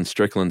guessed it on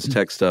Strickland's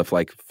tech stuff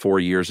like 4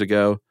 years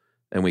ago,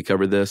 and we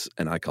covered this,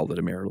 and I called it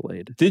a marital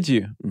aid. Did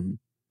you?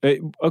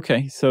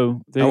 Okay,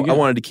 so there you go. I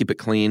wanted to keep it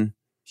clean.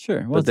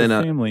 Sure. Well, but then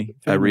family.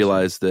 I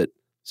realized that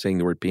saying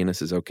the word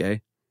penis is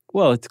okay.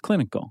 Well, it's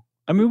clinical.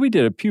 I mean, we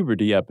did a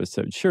puberty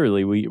episode.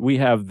 Surely we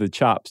have the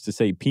chops to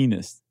say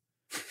penis.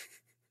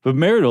 But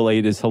marital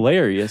aid is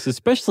hilarious,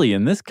 especially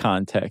in this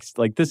context.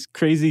 Like this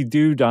crazy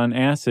dude on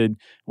acid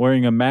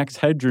wearing a Max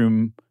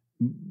Headroom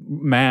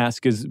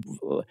mask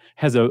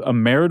has a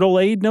marital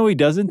aid? No, he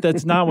doesn't.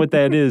 That's not what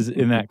that is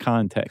in that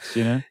context,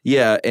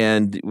 Yeah,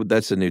 and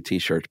that's a new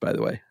T-shirt, by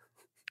the way.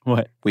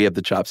 What? We have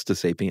the chops to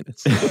say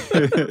penis.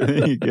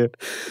 There you go.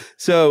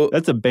 So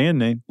that's a band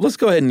name. Let's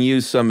go ahead and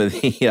use some of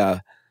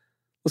the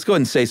let's go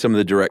ahead and say some of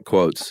the direct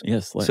quotes.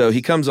 Yes, let's. So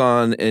he comes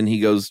on and he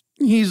goes,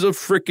 "He's a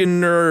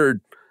freaking nerd.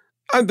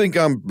 I think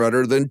I'm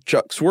better than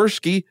Chuck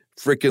Swirsky,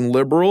 freaking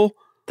liberal."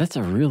 That's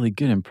a really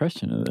good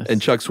impression of this.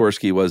 And Chuck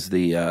Swirsky was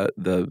the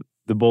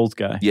Bulls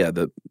guy. Yeah,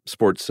 the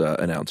sports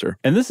announcer.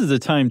 And this is a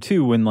time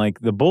too when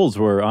like the Bulls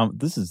were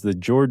this is the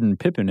Jordan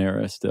Pippen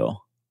era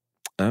still.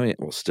 Oh yeah,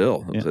 well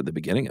still. It was at the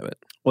beginning of it.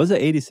 Was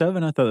it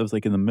 87? I thought it was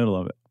like in the middle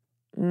of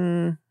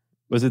it.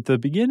 Was it the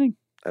beginning?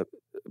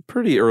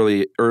 Pretty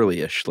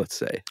early-ish, let's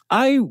say.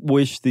 I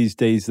wish these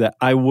days that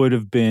I would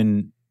have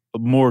been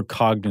more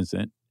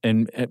cognizant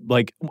and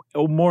like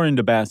more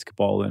into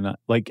basketball than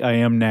like I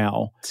am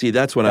now. See,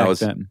 that's when I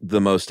was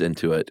the most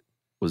into it.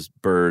 Was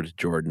Bird,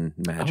 Jordan,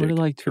 Magic. I would have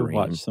liked to Kareem.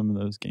 watch some of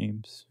those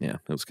games. Yeah,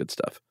 it was good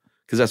stuff.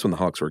 Because that's when the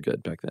Hawks were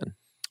good back then.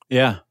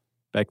 Yeah,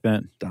 back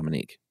then.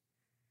 Dominique.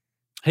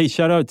 Hey,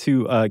 shout out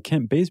to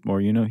Kent Bazemore.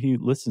 He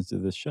listens to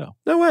this show.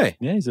 No way.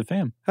 Yeah, he's a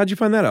fan. How'd you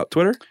find that out?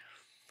 Twitter?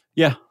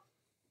 Yeah.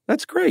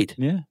 That's great.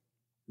 Yeah.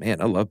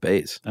 Man, I love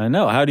Baze. I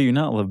know. How do you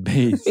not love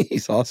Baze?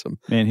 He's awesome.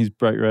 Man, he's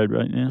bright red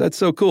right now. That's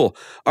so cool.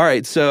 All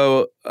right,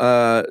 so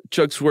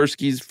Chuck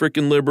Swirsky's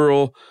freaking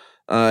liberal.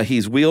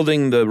 He's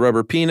wielding the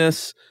rubber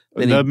penis.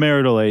 The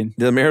marital aid.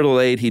 The marital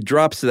aid. He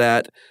drops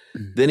that.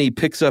 Then he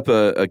picks up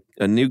a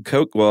new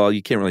Coke. Well,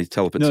 you can't really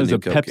tell if it's a new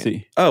Coke. Pepsi.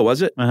 Can. Oh,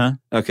 was it? Uh-huh.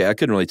 Okay, I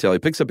couldn't really tell. He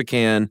picks up a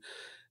can,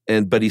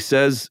 but he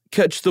says,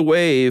 "Catch the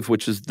wave,"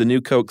 which is the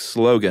new Coke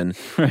slogan.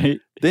 Right.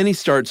 Then he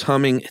starts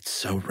humming. It's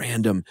so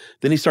random.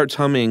 Then he starts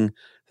humming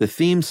the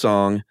theme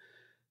song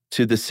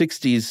to the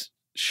 60s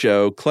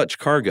show Clutch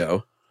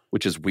Cargo,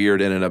 which is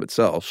weird in and of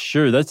itself.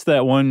 Sure, that's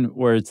that one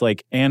where it's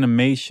like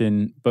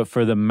animation, but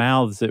for the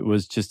mouths, it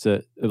was just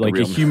a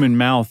human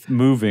mouth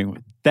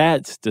moving.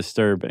 That's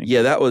disturbing.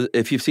 Yeah, that was,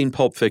 if you've seen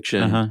Pulp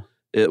Fiction,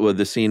 it was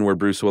the scene where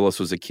Bruce Willis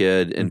was a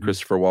kid and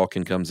Christopher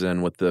Walken comes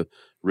in with the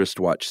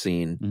wristwatch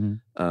scene.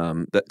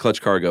 That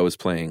Clutch Cargo is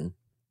playing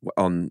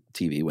on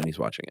TV when he's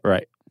watching it.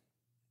 Right.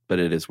 but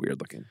it is weird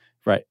looking.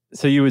 Right.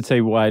 So you would say,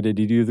 why did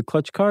he do the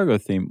Clutch Cargo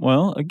theme?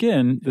 Well,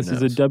 again, this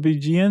is a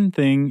WGN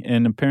thing,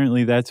 and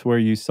apparently that's where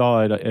you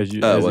saw it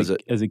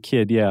as a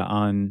kid,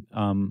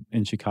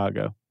 in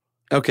Chicago.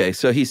 Okay,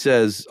 so he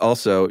says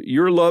also,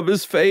 your love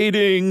is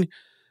fading.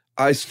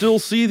 I still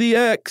see the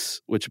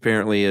X, which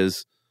apparently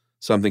is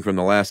something from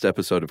the last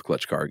episode of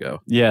Clutch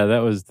Cargo. Yeah, that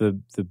was the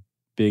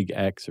big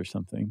X or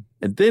something.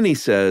 And then he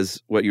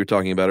says what you were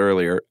talking about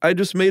earlier. I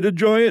just made a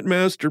giant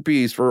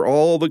masterpiece for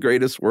all the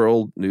greatest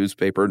world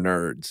newspaper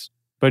nerds.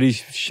 But he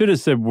should have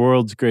said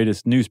world's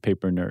greatest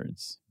newspaper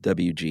nerds.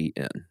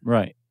 WGN.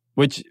 Right.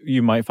 Which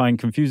you might find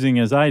confusing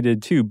as I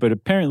did too. But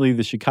apparently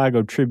the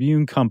Chicago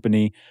Tribune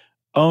Company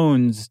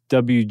owns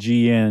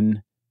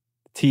WGN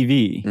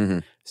TV. Mm-hmm.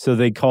 So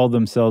they call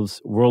themselves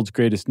world's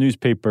greatest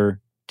newspaper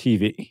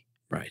TV.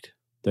 Right.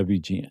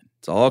 WGN.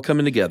 It's all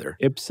coming together.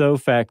 Ipso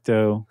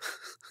facto.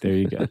 There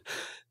you go.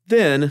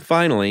 Then,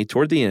 finally,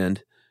 toward the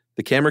end,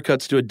 the camera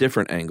cuts to a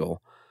different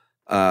angle.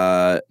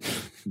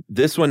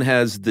 This one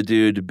has the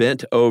dude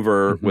bent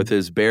over with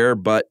his bare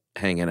butt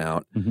hanging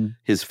out. Mm-hmm.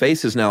 His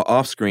face is now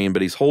off screen,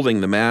 but he's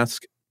holding the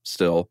mask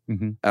still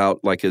out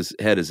like his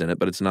head is in it,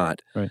 but it's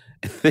not. Right.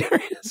 And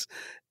there is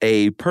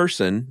a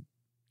person,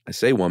 I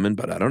say woman,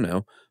 but I don't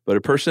know, but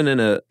a person in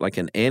an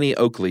Annie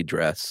Oakley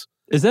dress.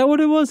 Is that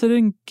what it was? I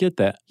didn't get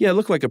that. Yeah, it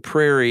looked like a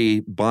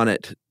prairie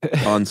bonnet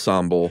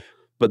ensemble,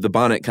 but the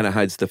bonnet kind of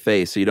hides the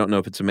face, so you don't know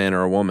if it's a man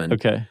or a woman.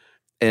 Okay.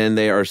 And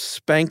they are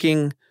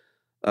spanking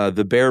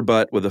the bare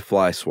butt with a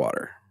fly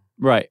swatter.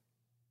 Right.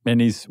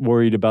 And he's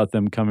worried about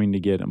them coming to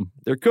get him.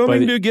 They're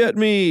coming to get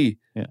me.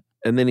 Yeah.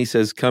 And then he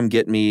says, come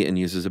get me, and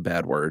uses a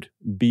bad word.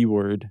 B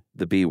word.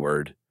 The B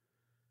word.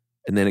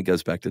 And then it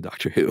goes back to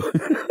Doctor Who.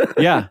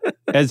 Yeah.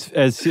 As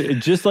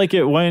just like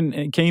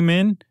it came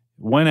in,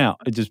 went out.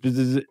 It just,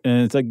 and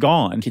it's like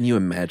gone. Can you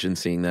imagine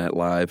seeing that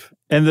live?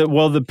 And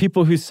the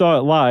people who saw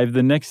it live,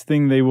 the next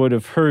thing they would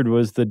have heard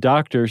was the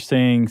doctor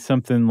saying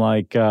something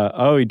like,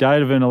 he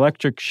died of an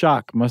electric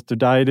shock, must have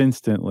died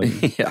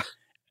instantly. Yeah.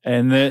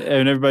 And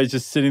everybody's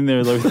just sitting there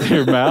with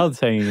their mouths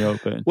hanging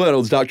open. Well, it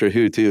was Doctor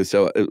Who too,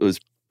 so it was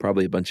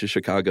probably a bunch of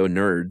Chicago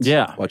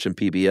nerds watching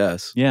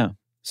PBS. Yeah.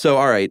 So,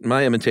 all right,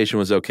 my imitation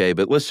was okay,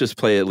 but let's just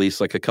play at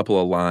least like a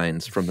couple of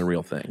lines from the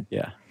real thing.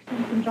 Yeah.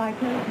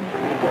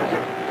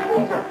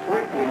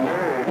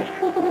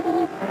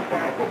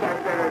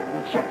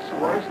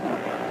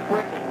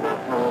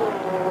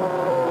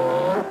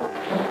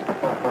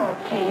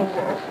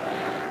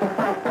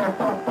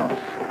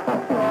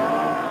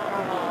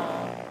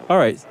 All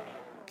right.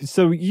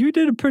 So you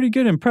did a pretty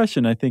good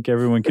impression. I think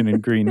everyone can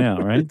agree now,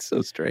 right? It's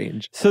so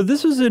strange. So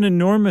this was an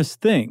enormous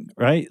thing,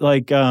 right?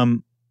 Like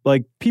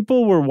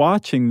people were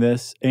watching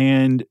this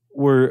and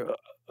were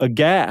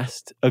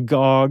aghast,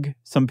 agog.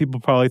 Some people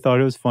probably thought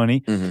it was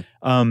funny.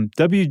 Mm-hmm.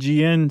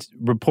 WGN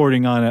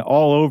reporting on it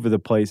all over the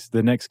place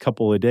the next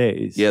couple of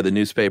days. Yeah, the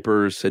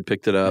newspapers had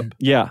picked it up.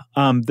 Yeah.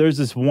 There's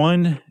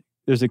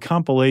a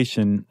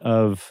compilation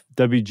of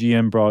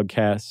WGN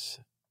broadcasts,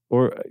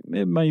 or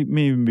it may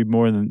even be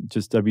more than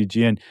just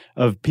WGN,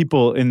 of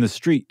people in the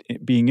street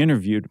being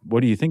interviewed. What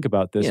do you think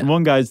about this? Yeah. And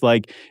one guy's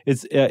like,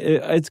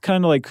 it's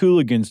kind of like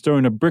hooligans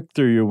throwing a brick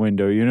through your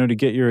window, to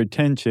get your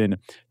attention.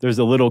 There's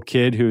a little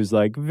kid who's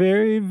like,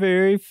 very,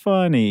 very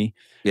funny.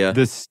 Yeah.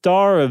 The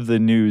star of the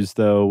news,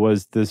 though,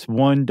 was this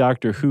one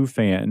Doctor Who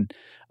fan,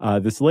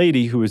 this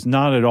lady who was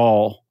not at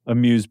all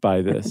amused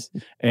by this.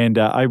 And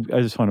I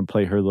just want to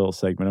play her little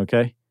segment,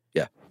 okay?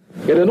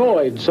 It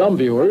annoyed some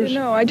viewers.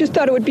 No, I just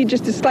thought it would be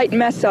just a slight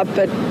mess up,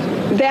 but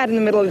that in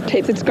the middle of the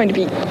tapes, it's going to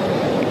be...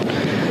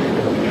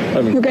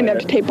 We're going to have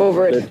to tape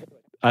over it.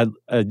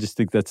 I just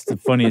think that's the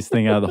funniest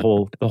thing out of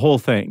the whole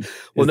thing.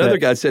 Well, another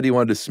guy said he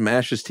wanted to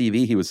smash his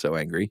TV. He was so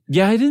angry.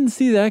 Yeah, I didn't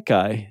see that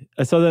guy.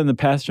 I saw that in the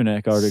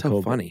Pasternak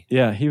article. So funny.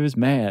 Yeah, he was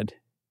mad.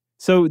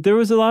 So there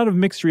was a lot of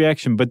mixed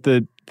reaction, but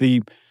the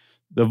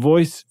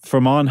voice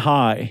from on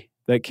high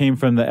that came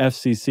from the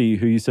FCC,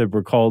 who you said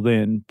were called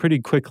in pretty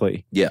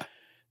quickly. Yeah.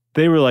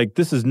 They were like,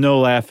 this is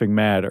no laughing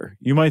matter.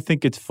 You might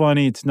think it's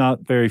funny. It's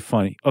not very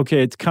funny.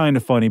 Okay, it's kind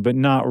of funny, but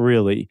not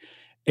really.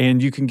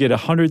 And you can get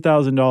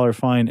 $100,000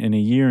 fine and a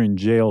year in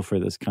jail for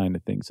this kind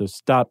of thing. So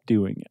stop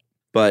doing it.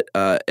 But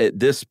by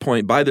this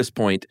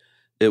point,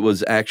 it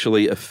was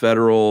actually a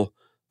federal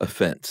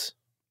offense.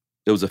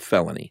 It was a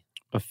felony.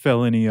 A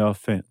felony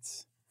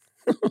offense.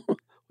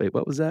 Wait,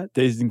 what was that?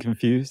 Dazed and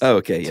Confused. Oh,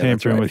 okay. Yeah,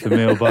 Tampering right. with the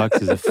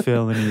mailbox is a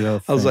felony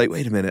offense. I was like,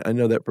 wait a minute. I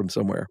know that from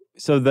somewhere.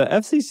 So the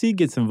FCC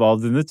gets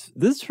involved, and this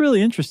is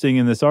really interesting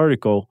in this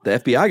article. The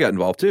FBI got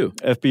involved, too.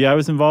 FBI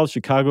was involved,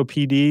 Chicago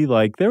PD.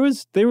 Like, they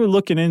were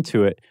looking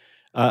into it.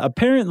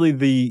 Apparently,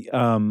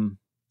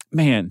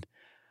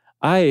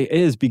 it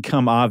has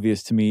become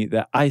obvious to me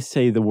that I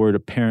say the word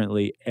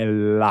apparently a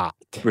lot.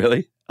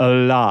 Really? A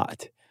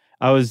lot.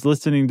 I was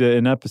listening to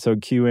an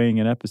episode,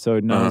 QAing an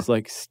episode, and I was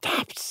like,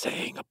 stop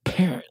saying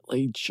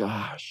apparently,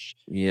 Josh.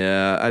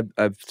 Yeah,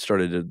 I've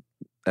started to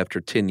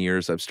after 10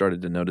 years, I've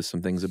started to notice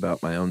some things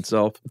about my own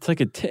self. It's like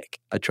a tick.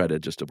 I try to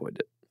just avoid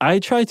it. I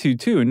try to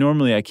too, and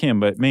normally I can,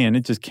 but man,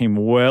 it just came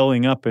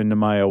welling up into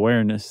my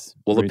awareness.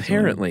 Well, recently.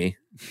 apparently,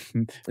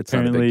 it's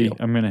not a big deal.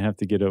 I'm going to have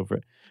to get over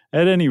it.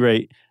 At any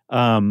rate,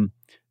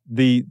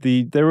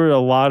 there were a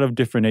lot of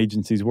different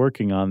agencies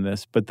working on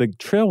this, but the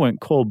trail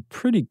went cold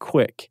pretty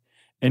quick.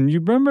 And you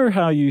remember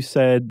how you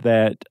said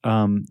that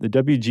the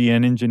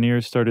WGN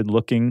engineers started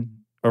looking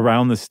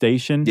around the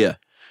station? Yeah.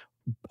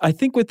 I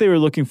think what they were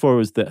looking for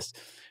was this.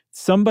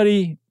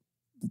 Somebody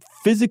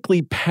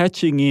physically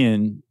patching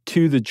in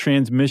to the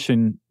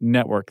transmission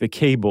network, the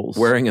cables.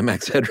 Wearing a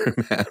Max Headroom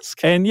mask.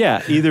 And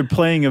yeah, either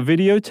playing a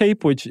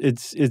videotape, which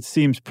it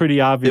seems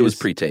pretty obvious. It was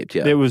pre-taped,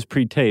 yeah. It was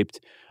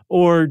pre-taped.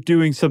 Or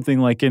doing something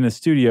like in a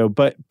studio.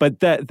 But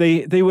that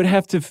they would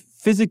have to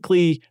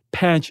physically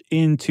patch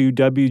into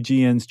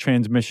WGN's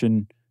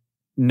transmission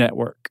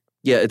network.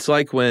 Yeah, it's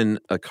like when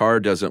a car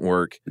doesn't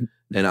work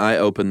and I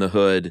open the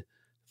hood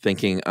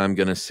thinking I'm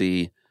going to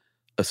see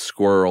a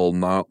squirrel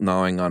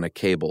gnawing on a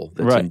cable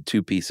that's in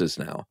two pieces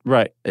now.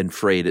 Right. And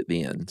frayed at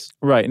the ends.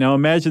 Right. Now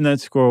imagine that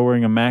squirrel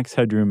wearing a Max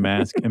Headroom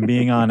mask and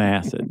being on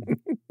acid,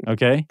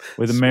 okay,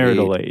 with a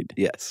marital aid.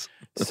 Yes.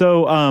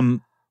 So,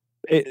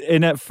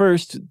 and at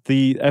first,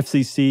 the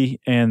FCC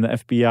and the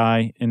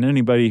FBI and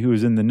anybody who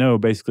was in the know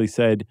basically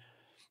said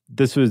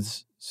this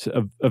was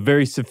a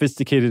very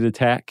sophisticated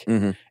attack.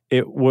 Mm-hmm.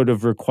 It would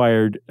have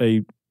required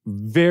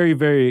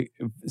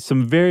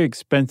some very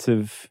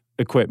expensive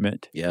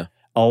equipment. Yeah.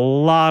 A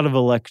lot of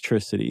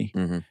electricity.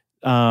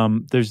 Mm-hmm.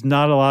 There's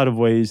not a lot of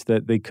ways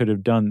that they could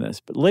have done this.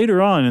 But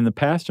later on in the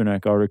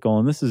Pasternak article,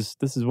 and this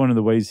is one of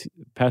the ways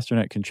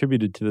Pasternak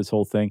contributed to this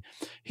whole thing,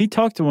 he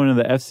talked to one of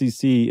the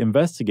FCC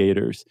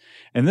investigators,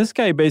 and this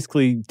guy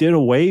basically did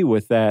away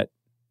with that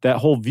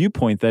whole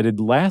viewpoint that had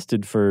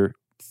lasted for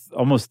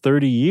almost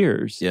 30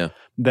 years. Yeah.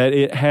 That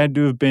it had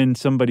to have been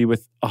somebody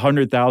with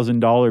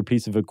 $100,000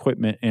 piece of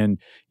equipment and,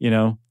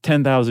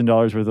 $10,000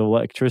 worth of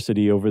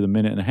electricity over the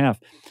minute and a half.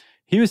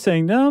 He was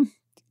saying, no,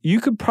 you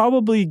could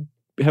probably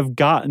have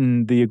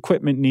gotten the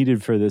equipment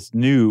needed for this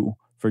new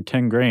for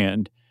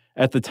 $10,000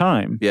 at the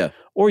time. Yeah.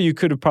 Or you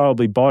could have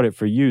probably bought it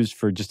for used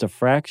for just a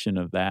fraction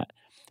of that.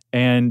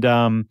 And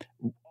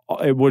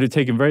it would have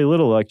taken very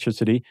little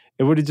electricity.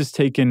 It would have just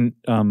taken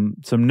some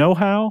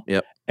know-how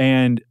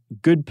and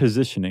good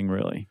positioning,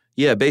 really.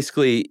 Yeah,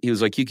 basically, he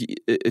was like,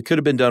 it could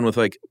have been done with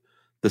like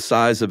the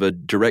size of a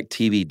direct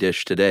TV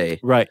dish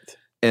today. Right.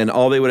 And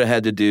all they would have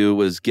had to do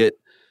was get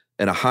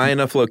in a high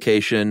enough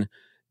location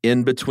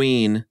in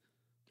between,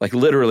 like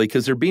literally,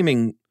 because they're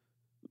beaming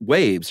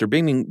waves, they're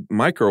beaming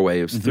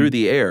microwaves through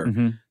the air.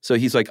 Mm-hmm. So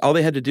he's like, all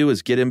they had to do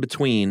was get in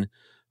between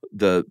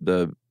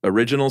the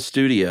original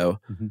studio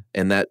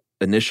and that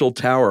initial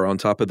tower on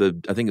top of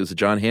I think it was the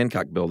John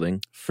Hancock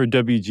building. For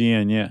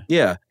WGN, yeah.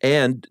 Yeah,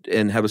 and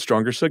have a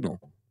stronger signal.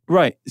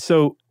 Right.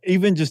 So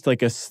even just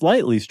like a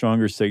slightly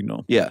stronger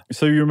signal. Yeah.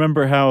 So you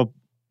remember how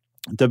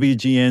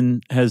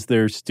WGN has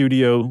their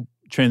studio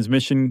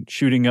transmission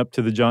shooting up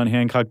to the John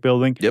Hancock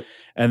building? Yep.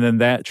 And then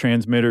that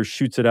transmitter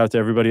shoots it out to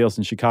everybody else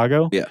in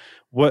Chicago? Yeah.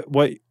 What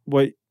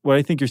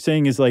I think you're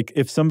saying is like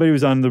if somebody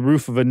was on the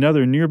roof of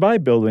another nearby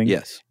building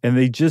and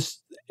they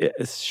just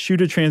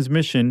shoot a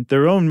transmission,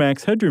 their own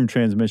Max Headroom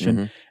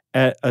transmission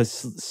at a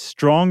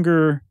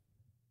stronger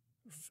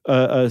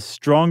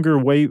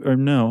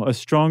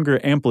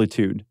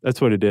amplitude, that's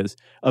what it is,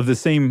 of the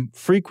same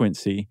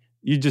frequency,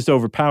 you just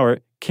overpower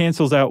it,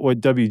 cancels out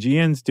what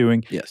WGN's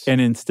doing,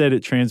 and instead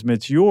it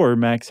transmits your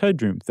Max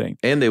Headroom thing.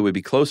 And they would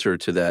be closer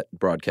to that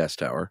broadcast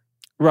tower.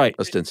 Right.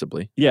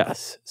 Ostensibly.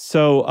 Yes.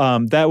 So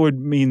that would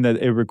mean that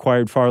it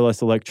required far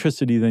less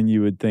electricity than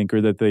you would think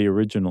or that they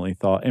originally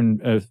thought,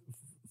 and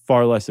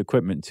far less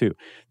equipment too.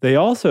 They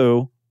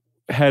also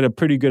had a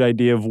pretty good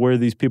idea of where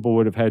these people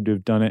would have had to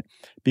have done it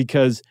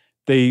because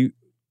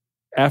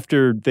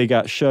after they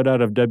got shut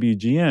out of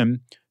WGN,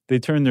 they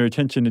turned their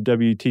attention to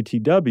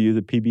WTTW,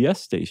 the PBS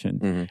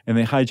station, and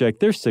they hijacked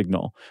their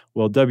signal.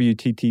 Well,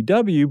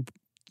 WTTW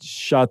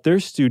shot their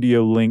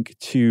studio link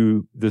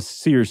to the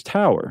Sears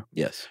Tower.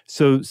 Yes.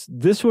 So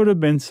this would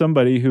have been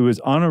somebody who was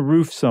on a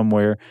roof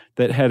somewhere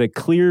that had a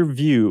clear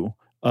view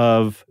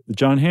of the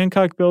John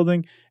Hancock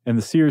building and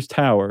the Sears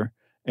Tower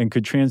and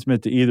could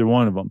transmit to either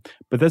one of them.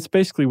 But that's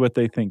basically what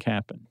they think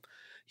happened.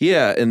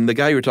 Yeah, and the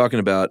guy you were talking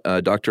about,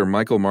 Dr.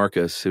 Michael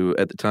Marcus, who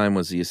at the time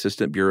was the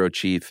assistant bureau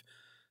chief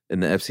in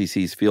the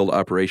FCC's Field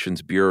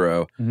Operations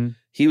Bureau,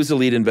 he was the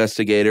lead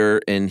investigator,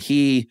 and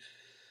he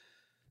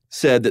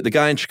said that the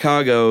guy in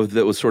Chicago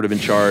that was sort of in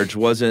charge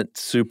wasn't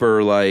super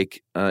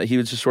he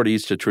was just sort of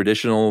used to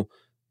traditional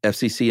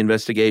FCC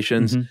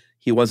investigations.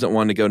 He wasn't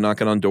one to go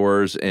knocking on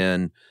doors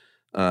and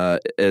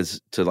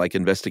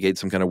investigate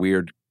some kind of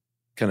weird,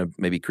 kind of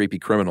maybe creepy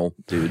criminal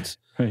dudes.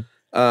 Right.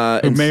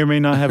 Who may or may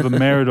not have a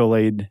marital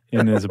aid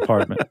in his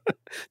apartment.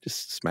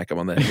 Just smack him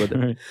on the head with it.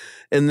 Right.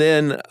 And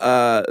then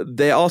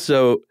they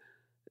also,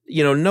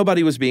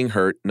 nobody was being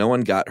hurt. No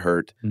one got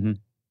hurt.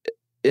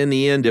 In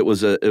the end, it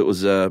was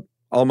a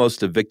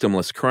almost a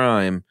victimless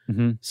crime.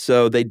 Mm-hmm.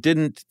 So they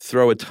didn't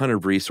throw a ton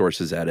of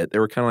resources at it. They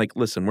were kind of like,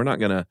 listen, we're not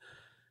going to,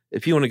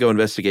 if you want to go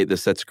investigate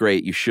this, that's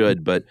great. You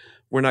should, but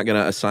we're not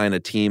going to assign a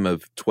team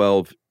of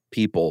 12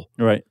 people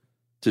right.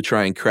 to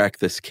try and crack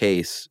this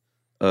case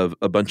of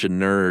a bunch of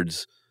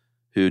nerds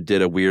who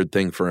did a weird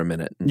thing for a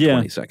minute in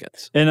 20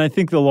 seconds. And I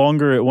think the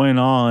longer it went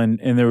on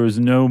and there was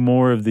no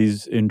more of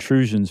these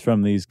intrusions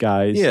from these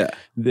guys,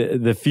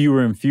 the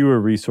fewer and fewer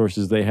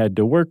resources they had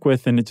to work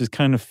with, and it just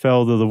kind of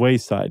fell to the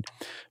wayside.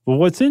 But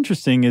what's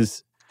interesting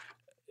is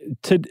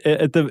in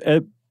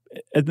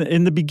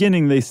the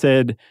beginning they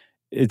said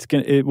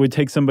it would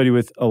take somebody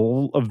with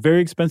a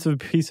very expensive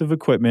piece of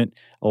equipment,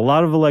 a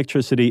lot of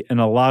electricity, and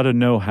a lot of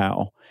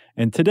know-how.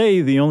 And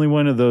today, the only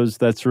one of those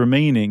that's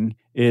remaining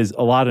is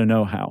a lot of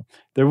know-how.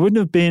 There wouldn't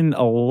have been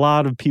a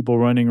lot of people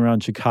running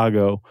around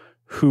Chicago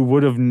who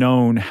would have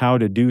known how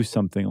to do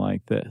something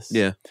like this.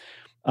 Yeah.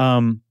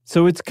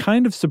 So it's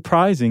kind of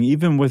surprising,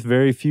 even with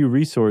very few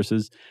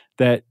resources,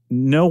 that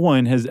no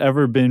one has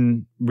ever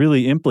been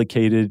really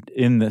implicated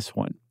in this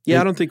one. Yeah,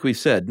 I don't think we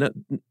said. No,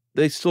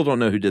 they still don't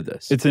know who did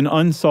this. It's an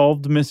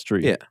unsolved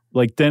mystery. Yeah.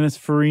 Like Dennis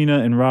Farina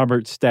and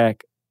Robert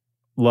Stack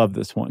love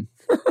this one.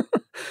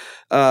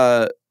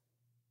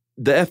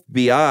 The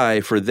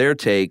FBI, for their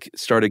take,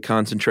 started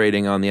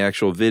concentrating on the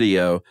actual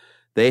video.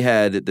 They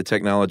had the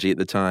technology at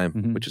the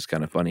time, which is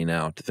kind of funny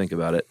now to think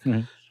about it.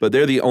 Mm-hmm. But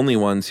they're the only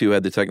ones who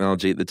had the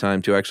technology at the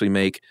time to actually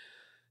make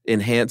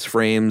enhanced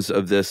frames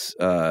of this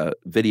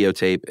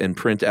videotape and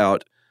print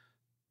out,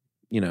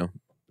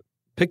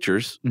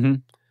 pictures,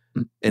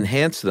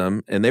 enhance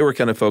them. And they were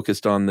kind of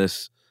focused on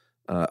this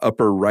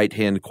upper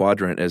right-hand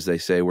quadrant, as they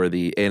say, where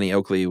the Annie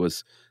Oakley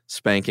was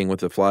spanking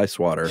with a fly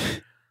swatter.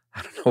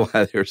 I don't know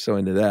why they were so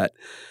into that.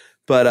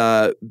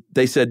 But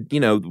they said,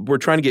 we're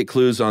trying to get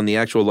clues on the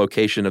actual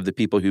location of the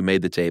people who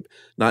made the tape,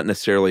 not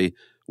necessarily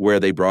where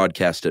they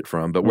broadcast it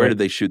from, but where did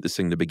they shoot this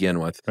thing to begin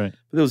with. Right.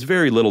 But there was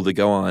very little to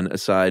go on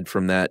aside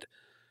from that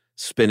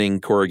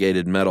spinning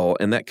corrugated metal,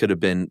 and that could have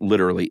been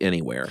literally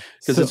anywhere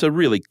because it's a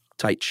really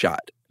tight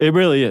shot. It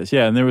really is,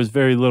 yeah. And there was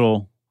very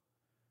little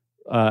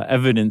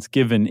evidence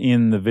given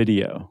in the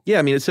video. Yeah,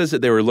 I mean, it says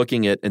that they were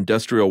looking at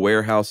industrial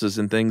warehouses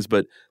and things,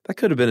 but that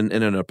could have been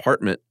in an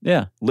apartment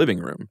living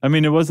room. I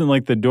mean, it wasn't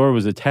like the door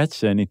was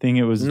attached to anything.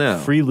 It was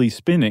freely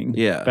spinning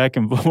back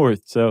and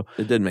forth. So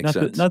it did make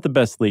sense. Not the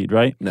best lead,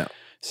 right? No.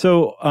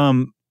 So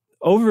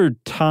over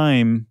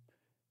time,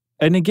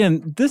 and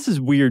again, this is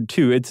weird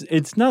too.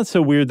 It's not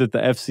so weird that the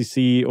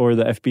FCC or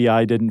the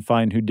FBI didn't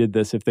find who did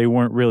this if they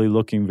weren't really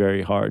looking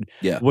very hard.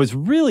 Yeah. What's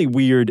really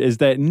weird is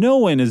that no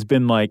one has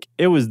been like,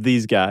 it was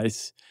these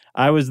guys.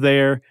 I was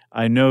there.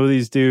 I know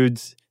these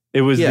dudes.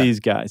 It was these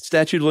guys.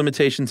 Statute of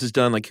limitations is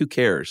done. Like, who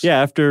cares?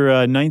 Yeah, after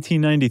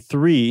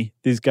 1993,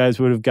 these guys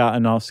would have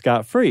gotten off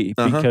scot-free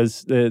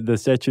because the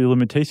statute of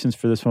limitations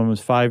for this one was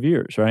 5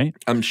 years, right?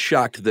 I'm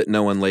shocked that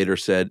no one later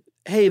said,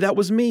 hey, that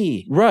was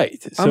me.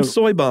 Right. I'm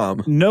Soy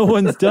Bomb. No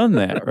one's done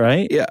that,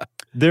 right? Yeah.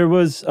 There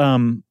was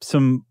some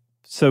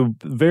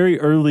very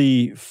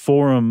early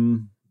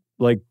forum,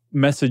 like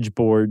message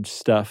board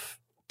stuff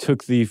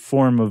took the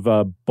form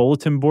of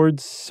bulletin board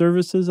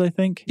services, I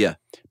think. Yeah.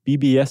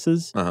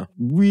 BBSs.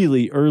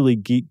 Really early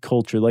geek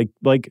culture.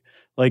 Like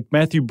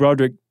Matthew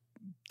Broderick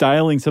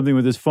dialing something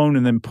with his phone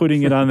and then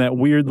putting it on that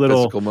weird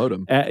little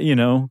modem.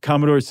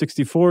 Commodore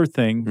 64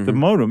 thing. The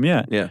modem,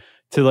 Yeah.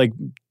 To like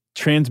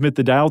transmit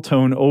the dial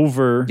tone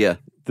over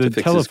the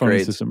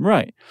telephone system.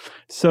 Right.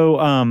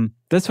 So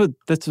that's what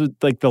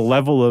like the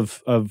level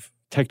of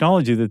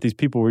technology that these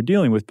people were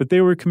dealing with. But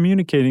they were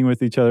communicating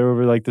with each other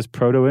over like this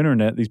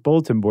proto-internet, these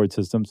bulletin board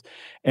systems.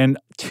 And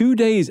 2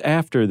 days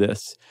after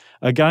this,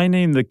 a guy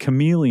named the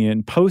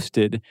Chameleon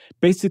posted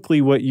basically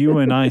what you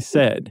and I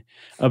said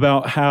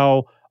about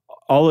how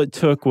all it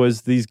took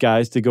was these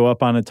guys to go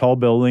up on a tall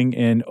building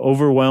and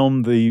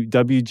overwhelm the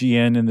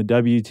WGN and the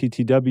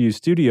WTTW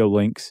studio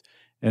links.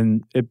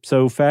 And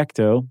ipso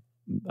facto,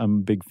 I'm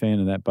a big fan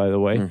of that, by the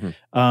way.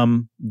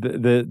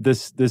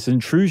 This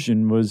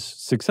intrusion was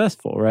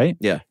successful, right?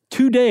 Yeah.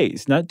 2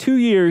 days, not 2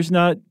 years,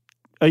 not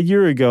a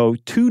year ago.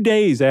 2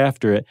 days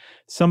after it,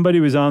 somebody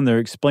was on there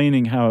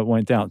explaining how it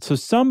went down. So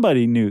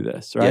somebody knew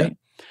this, right?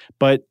 Yeah.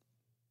 But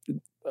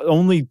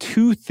only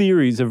two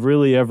theories have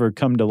really ever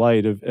come to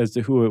light as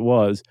to who it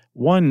was.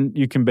 One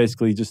you can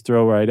basically just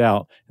throw right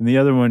out, and the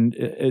other one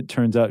it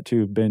turns out to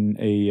have been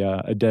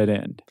a dead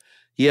end.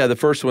 Yeah, the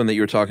first one that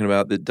you were talking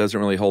about that doesn't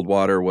really hold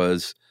water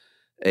was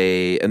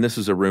and this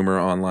was a rumor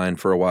online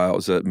for a while. It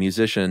was a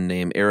musician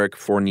named Eric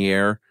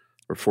Fournier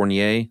or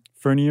Fournier.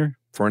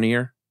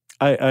 Fournier.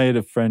 I had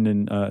a friend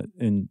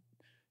in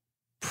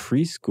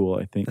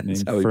preschool, I think,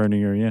 named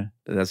Fournier. Yeah,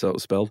 that's how it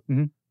was spelled.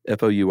 Mm-hmm.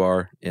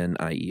 Fournier.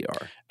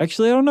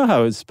 Actually, I don't know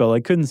how it's spelled. I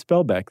couldn't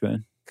spell back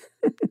then.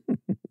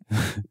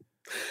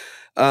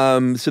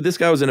 So this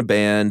guy was in a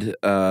band,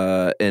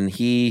 and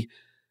he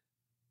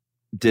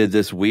did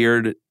this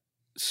weird,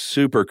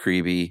 super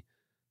creepy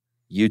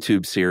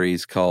YouTube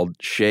series called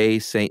Shay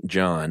St.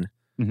 John,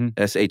 mm-hmm.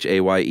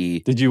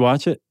 Shaye. Did you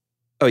watch it?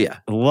 Oh, yeah.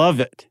 Love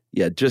it.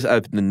 Yeah,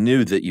 I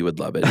knew that you would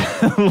love it.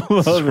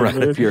 Love It's right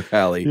it, up your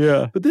alley.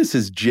 Yeah. But this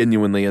is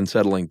genuinely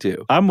unsettling,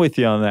 too. I'm with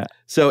you on that.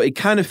 So it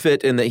kind of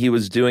fit in that he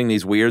was doing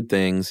these weird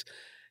things.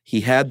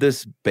 He had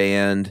this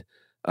band.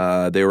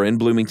 They were in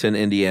Bloomington,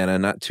 Indiana,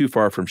 not too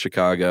far from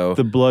Chicago.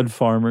 The Blood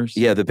Farmers.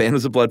 Yeah, the band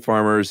was the Blood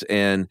Farmers,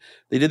 and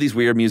they did these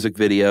weird music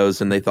videos,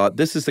 and they thought,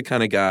 this is the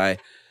kind of guy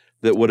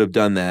that would have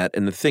done that.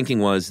 And the thinking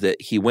was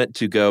that he went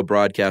to go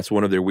broadcast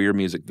one of their weird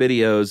music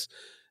videos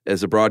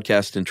as a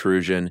broadcast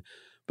intrusion,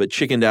 but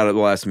chickened out at the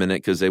last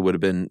minute because they would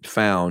have been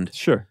found.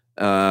 Sure.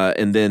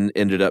 And then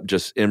ended up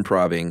just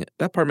improvising.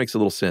 That part makes a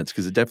little sense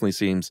because it definitely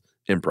seems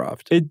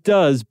improv. It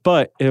does,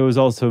 but it was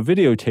also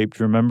videotaped,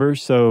 remember?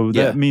 So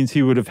that means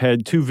he would have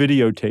had 2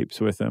 videotapes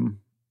with him.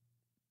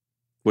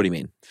 What do you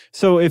mean?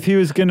 So if he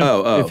was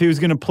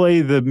gonna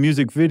play the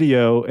music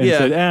video and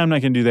said, I'm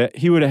not gonna do that,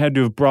 he would have had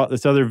to have brought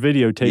this other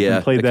videotape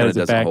and played that as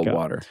a backup. Hold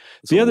water.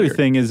 The other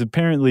thing is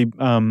apparently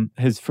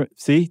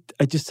see,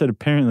 I just said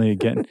apparently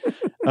again.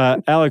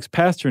 Alex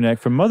Pasternak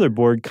from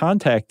Motherboard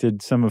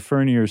contacted some of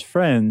Furnier's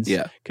friends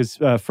because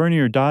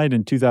Furnier died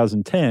in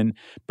 2010,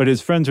 but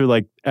his friends are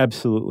like,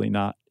 absolutely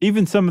not.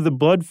 Even some of the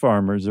Blood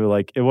Farmers are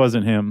like, it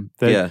wasn't him.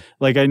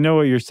 Like, I know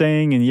what you're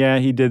saying, and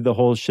he did the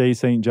whole Shea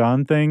St.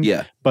 John thing,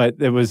 but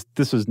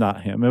this was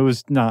not him. It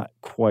was not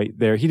quite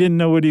there. He didn't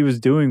know what he was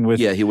doing with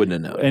he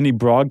wouldn't have known any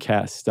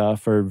broadcast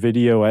stuff or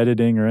video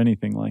editing or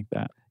anything like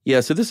that.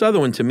 Yeah, so this other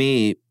one to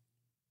me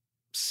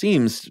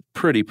seems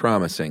pretty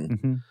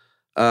promising.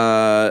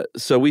 Mm-hmm.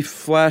 So we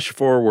flash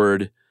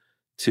forward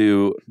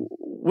to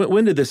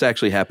when did this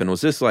actually happen?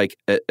 Was this like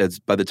as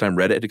by the time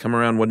Reddit had come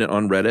around? Wasn't it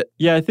on Reddit?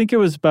 Yeah, I think it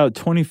was about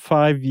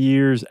 25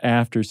 years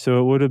after. So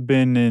it would have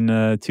been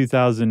in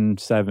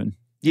 2007.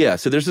 Yeah,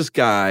 so there's this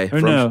guy.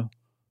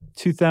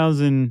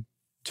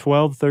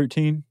 2012,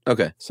 13.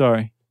 Okay.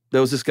 Sorry.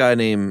 There was this guy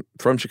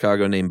from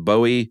Chicago named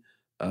Bowie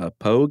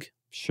Pogue.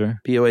 Sure.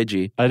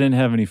 P-O-A-G. I didn't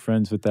have any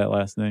friends with that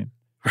last name.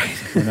 Right.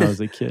 When I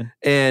was a kid.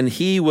 And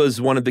he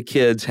was one of the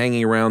kids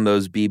hanging around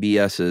those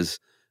BBSs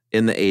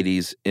in the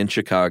 80s in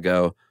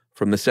Chicago.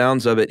 From the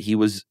sounds of it, he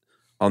was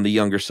on the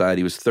younger side.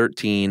 He was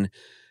 13,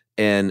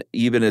 and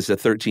even as a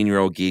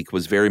 13-year-old geek,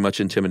 was very much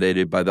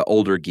intimidated by the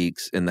older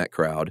geeks in that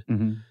crowd.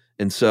 Mm-hmm.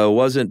 And so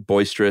wasn't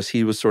boisterous.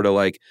 He was sort of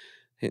like,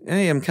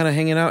 hey, I'm kind of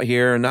hanging out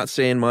here and not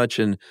saying much,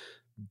 and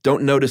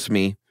don't notice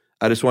me.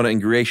 I just want to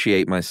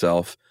ingratiate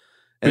myself.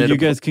 And you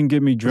guys can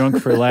get me drunk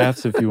for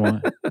laughs if you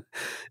want.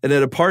 And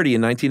at a party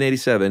in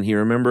 1987, he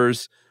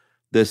remembers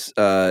this.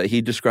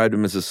 He described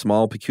him as a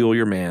small,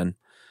 peculiar man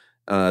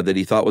that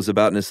he thought was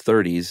about in his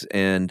 30s.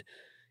 And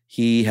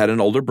he had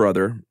an older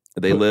brother.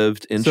 They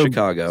lived in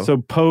Chicago. So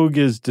Pogue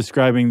is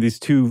describing these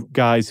 2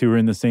 guys who were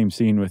in the same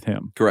scene with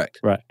him. Correct.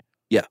 Right.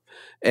 Yeah.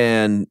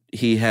 And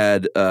he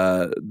had,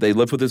 they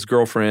lived with his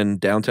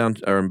girlfriend downtown,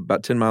 or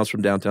about 10 miles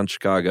from downtown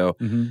Chicago.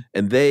 Mm-hmm.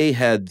 And they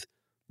had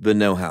the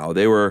know-how.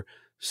 They were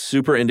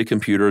super into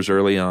computers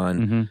early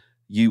on.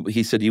 Mm-hmm.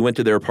 He said you went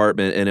to their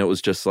apartment and it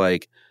was just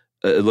like,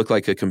 it looked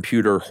like a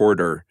computer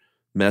hoarder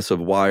mess of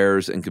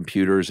wires and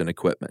computers and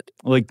equipment.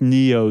 Like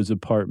Neo's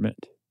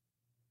apartment.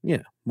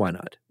 Yeah, why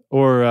not?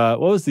 Or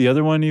what was the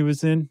other one he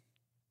was in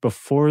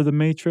before The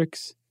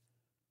Matrix?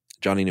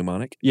 Johnny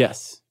Mnemonic?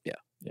 Yes. Yeah.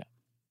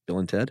 Bill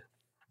and Ted?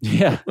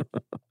 Yeah.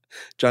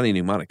 Johnny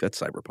Mnemonic, that's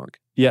cyberpunk.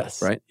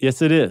 Yes. Right?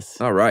 Yes, it is.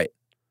 All right.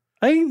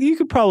 You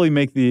could probably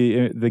make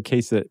the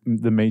case that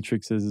The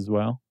Matrix is as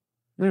well.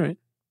 All right.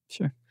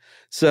 Sure.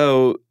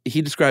 So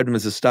he described him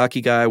as a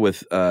stocky guy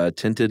with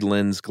tinted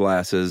lens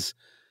glasses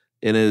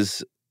in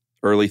his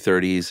early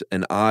 30s,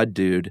 an odd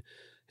dude.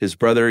 His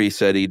brother, he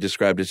said, he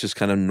described as just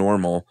kind of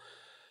normal.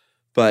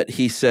 But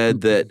he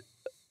said that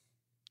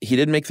he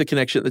didn't make the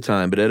connection at the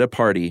time, but at a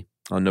party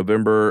on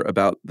November,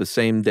 about the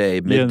same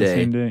day, midday, the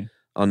same day.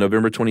 On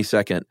November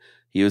 22nd,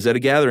 he was at a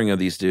gathering of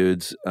these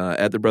dudes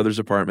at the brother's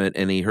apartment,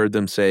 and he heard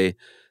them say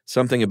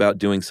something about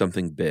doing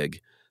something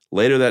big.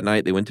 Later that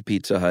night, they went to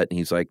Pizza Hut, and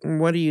he's like,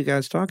 what are you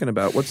guys talking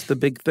about? What's the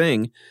big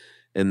thing?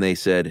 And they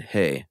said,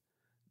 hey,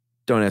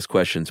 don't ask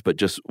questions, but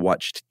just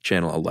watch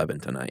Channel 11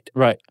 tonight.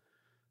 Right.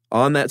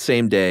 On that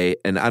same day,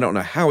 and I don't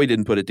know how he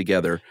didn't put it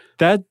together.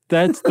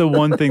 That's the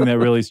one thing that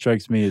really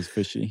strikes me as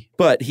fishy.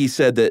 But he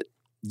said that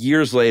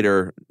years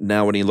later,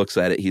 now when he looks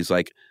at it, he's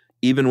like,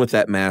 even with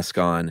that mask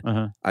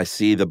on, I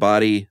see the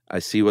body, I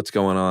see what's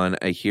going on,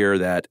 I hear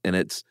that, and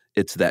it's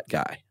that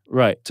guy.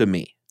 Right. To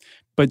me.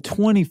 But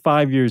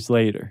 25 years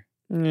later,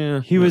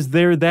 he was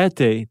there that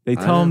day. They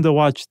tell him to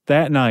watch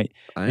that night,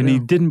 and he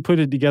didn't put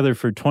it together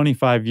for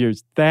 25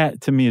 years. That,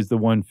 to me, is the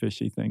one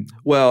fishy thing.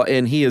 Well,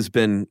 and he has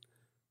been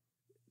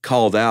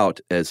called out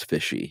as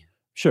fishy.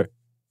 Sure.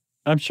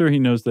 I'm sure he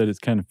knows that it's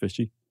kind of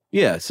fishy.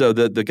 Yeah, so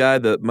the guy,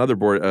 the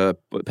motherboard,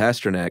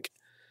 Pasternak,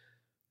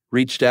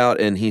 reached out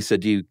and he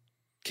said,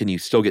 can you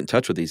still get in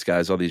touch with these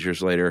guys all these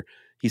years later?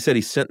 He said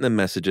he sent them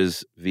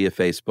messages via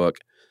Facebook.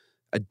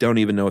 I don't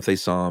even know if they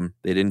saw him.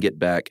 They didn't get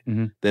back.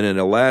 Mm-hmm. Then in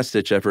a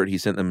last-ditch effort, he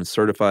sent them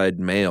certified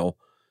mail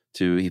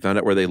he found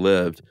out where they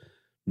lived,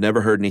 never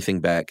heard anything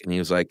back. And he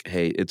was like,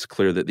 hey, it's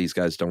clear that these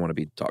guys don't want to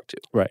be talked to.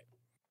 Right.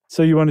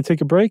 So you want to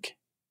take a break?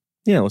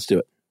 Yeah, let's do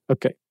it.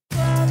 Okay.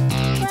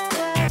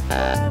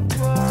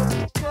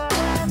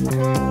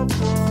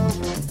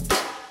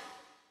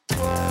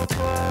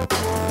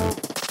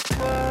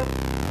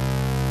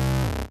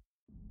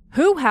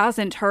 Who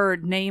hasn't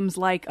heard names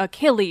like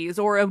Achilles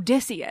or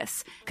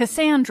Odysseus,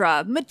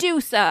 Cassandra,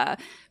 Medusa?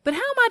 But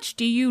how much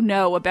do you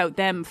know about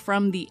them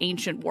from the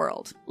ancient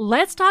world?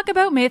 Let's Talk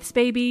About Myths,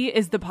 Baby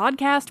is the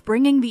podcast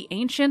bringing the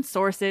ancient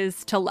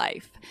sources to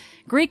life.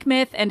 Greek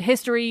myth and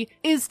history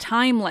is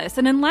timeless,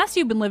 and unless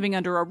you've been living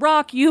under a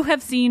rock, you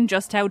have seen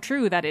just how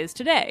true that is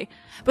today.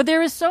 But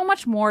there is so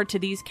much more to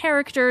these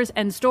characters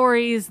and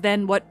stories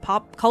than what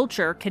pop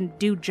culture can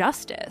do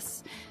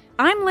justice.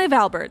 I'm Liv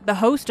Albert, the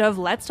host of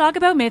Let's Talk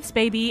About Myths,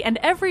 Baby, and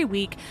every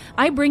week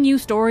I bring you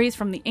stories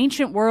from the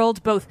ancient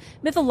world, both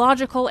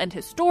mythological and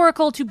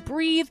historical, to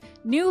breathe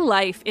new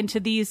life into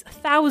these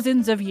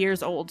thousands of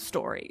years old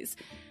stories.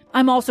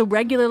 I'm also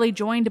regularly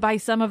joined by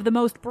some of the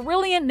most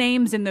brilliant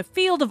names in the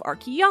field of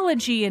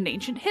archaeology and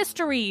ancient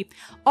history,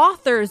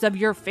 authors of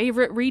your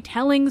favorite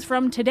retellings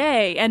from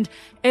today, and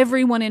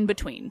everyone in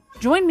between.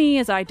 Join me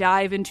as I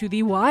dive into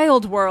the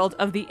wild world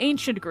of the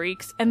ancient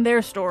Greeks and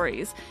their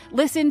stories.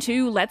 Listen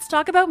to Let's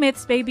Talk About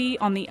Myths, Baby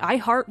on the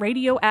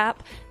iHeartRadio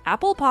app,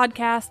 Apple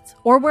Podcasts,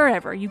 or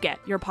wherever you get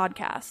your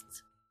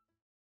podcasts.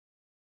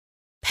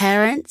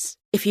 Parents,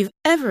 if you've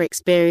ever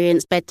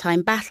experienced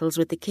bedtime battles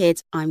with the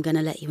kids, I'm going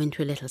to let you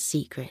into a little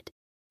secret.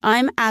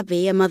 I'm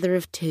Abby, a mother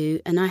of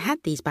 2, and I had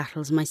these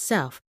battles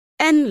myself.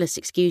 Endless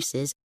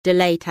excuses,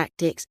 delay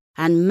tactics,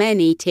 and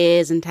many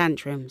tears and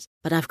tantrums.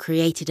 But I've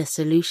created a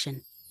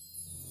solution.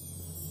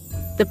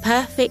 The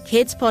perfect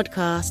kids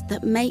podcast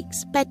that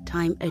makes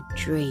bedtime a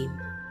dream.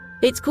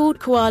 It's called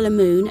Koala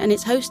Moon, and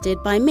it's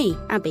hosted by me,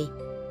 Abby.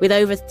 With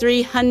over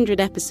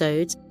 300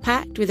 episodes,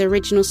 packed with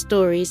original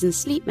stories and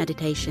sleep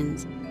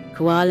meditations,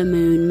 Koala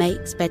Moon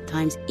makes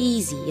bedtimes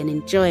easy and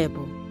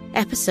enjoyable.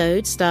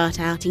 Episodes start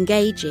out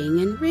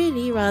engaging and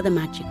really rather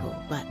magical,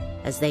 but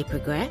as they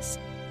progress,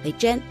 they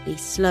gently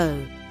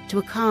slow to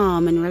a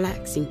calm and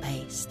relaxing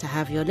pace to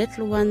have your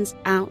little ones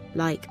out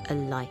like a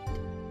light.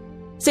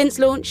 Since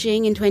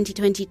launching in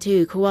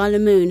 2022, Koala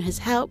Moon has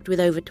helped with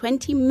over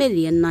 20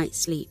 million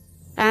nights' sleep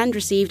and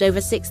received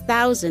over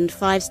 6,000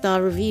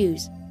 5-star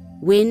reviews.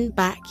 Win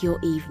back your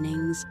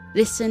evenings.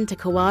 Listen to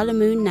Koala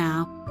Moon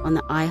now on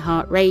the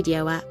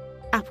iHeartRadio app,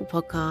 Apple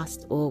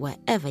Podcasts, or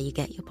wherever you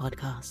get your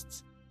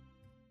podcasts.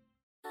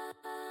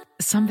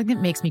 Something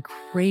that makes me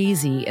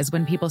crazy is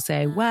when people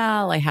say,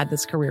 well, I had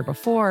this career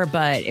before,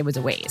 but it was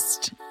a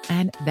waste.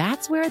 And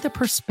that's where the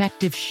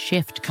perspective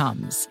shift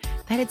comes,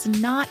 that it's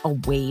not a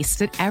waste,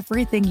 that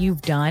everything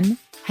you've done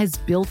has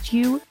built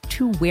you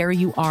to where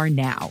you are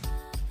now.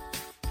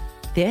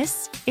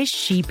 This is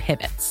She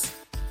Pivots,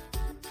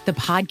 the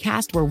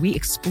podcast where we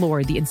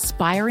explore the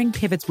inspiring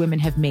pivots women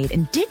have made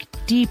and dig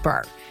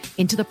deeper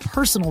into the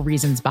personal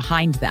reasons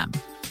behind them.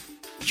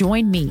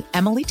 Join me,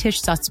 Emily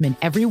Tish Sussman,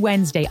 every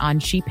Wednesday on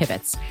She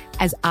Pivots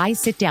as I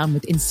sit down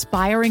with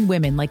inspiring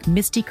women like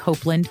Misty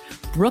Copeland,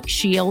 Brooke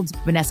Shields,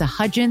 Vanessa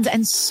Hudgens,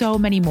 and so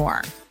many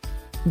more.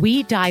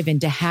 We dive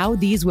into how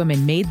these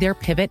women made their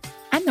pivot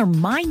and their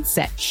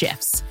mindset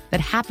shifts that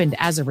happened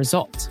as a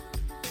result.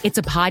 It's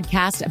a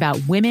podcast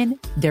about women,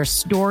 their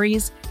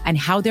stories, and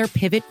how their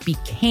pivot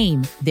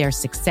became their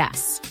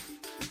success.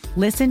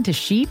 Listen to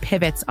She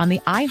Pivots on the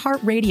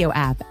iHeartRadio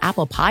app,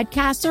 Apple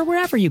Podcasts, or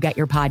wherever you get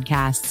your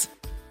podcasts.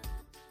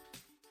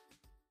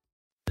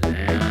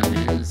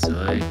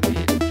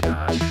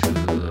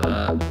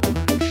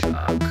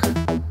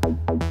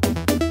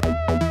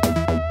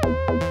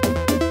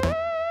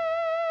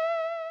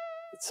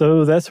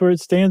 So that's where it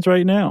stands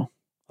right now.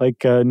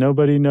 Like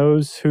nobody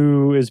knows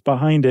who is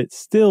behind it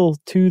still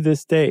to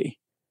this day.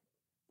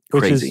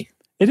 Crazy.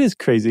 It is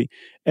crazy.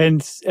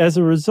 And as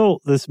a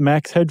result, this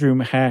Max Headroom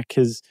hack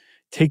has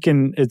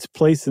taken its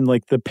place in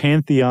like the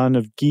pantheon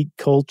of geek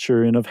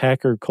culture and of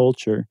hacker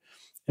culture.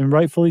 And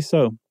rightfully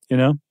so, you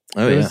know?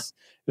 Oh, it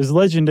was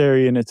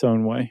legendary in its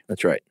own way.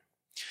 That's right.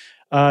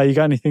 You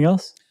got anything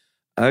else?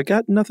 I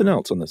got nothing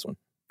else on this one.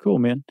 Cool,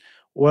 man.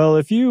 Well,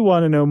 if you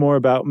want to know more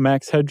about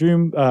Max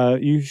Headroom,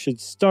 you should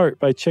start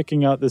by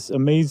checking out this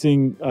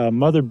amazing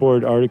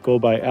motherboard article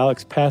by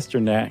Alex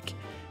Pasternak.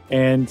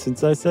 And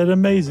since I said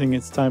amazing,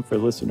 it's time for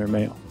listener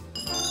mail.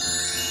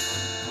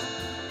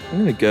 I'm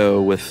going to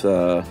go with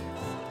the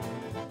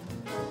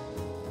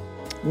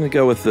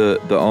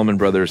Allman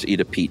Brothers Eat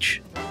a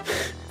Peach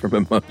from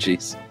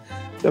Emojis.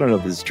 I don't know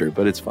if this is true,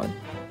 but it's fun.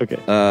 Okay.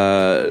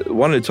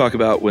 Wanted to talk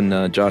about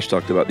when Josh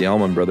talked about the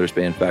Allman Brothers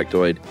Band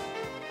factoid,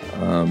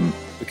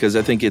 because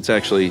I think it's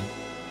actually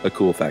a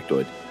cool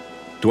factoid.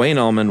 Duane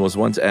Allman was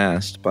once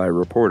asked by a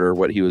reporter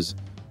what he was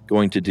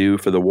going to do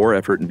for the war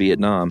effort in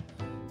Vietnam,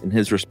 and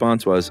his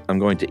response was, "I'm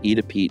going to eat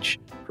a peach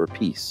for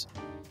peace."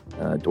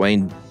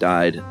 Duane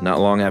died not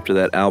long after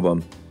that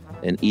album,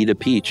 and Eat a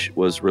Peach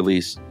was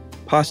released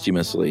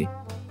posthumously.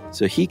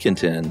 So he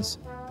contends,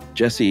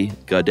 Jesse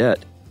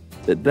Gaudet,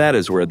 that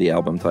is where the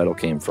album title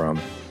came from,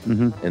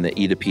 and that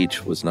Eat a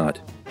Peach was not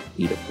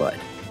Eat a Bud.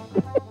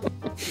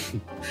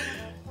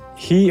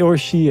 He or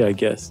she, I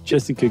guess.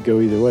 Jesse could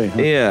go either way,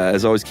 huh? Yeah,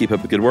 as always, keep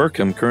up the good work.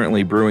 I'm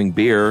currently brewing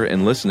beer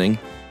and listening.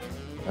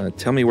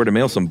 Tell me where to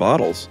mail some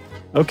bottles.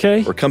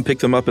 Okay. Or come pick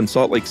them up in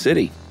Salt Lake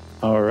City.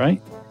 All right.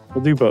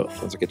 We'll do both.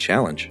 Sounds like a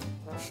challenge.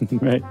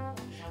 Right.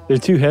 They're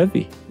too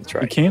heavy. That's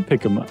right. You can't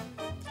pick them up.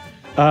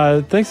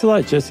 Thanks a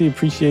lot, Jesse.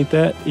 Appreciate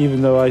that,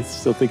 even though I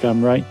still think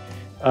I'm right.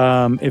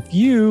 If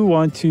you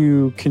want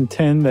to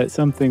contend that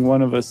something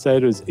one of us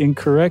said was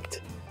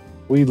incorrect,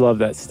 we love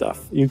that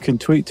stuff. You can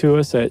tweet to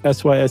us at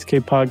SYSK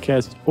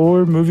Podcast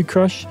or Movie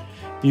Crush.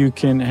 You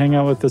can hang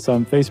out with us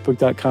on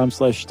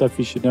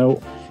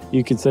Facebook.com/StuffYouShouldKnow.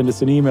 You can send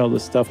us an email to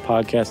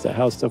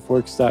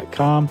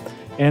StuffPodcast@HowStuffWorks.com.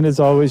 And as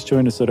always,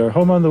 join us at our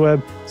home on the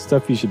web,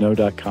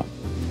 StuffYouShouldKnow.com.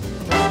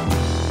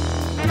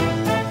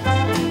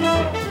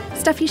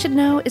 Stuff You Should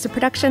Know is a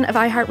production of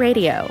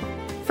iHeartRadio.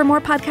 For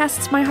more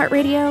podcasts from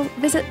iHeartRadio,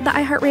 visit the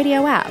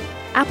iHeartRadio app,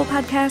 Apple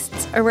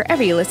Podcasts, or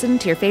wherever you listen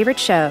to your favorite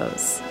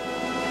shows.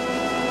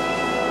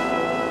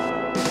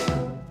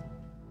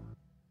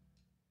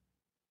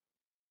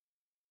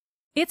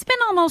 It's been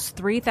almost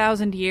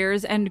 3,000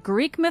 years, and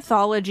Greek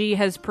mythology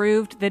has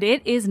proved that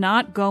it is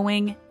not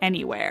going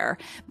anywhere.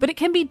 But it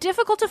can be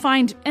difficult to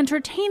find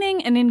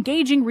entertaining and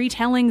engaging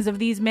retellings of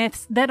these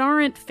myths that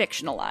aren't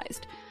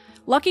fictionalized.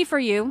 Lucky for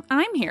you,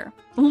 I'm here.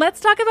 Let's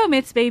Talk About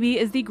Myths, Baby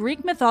is the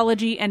Greek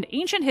mythology and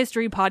ancient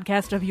history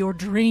podcast of your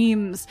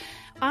dreams.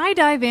 I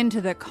dive into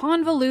the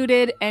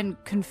convoluted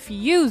and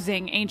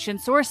confusing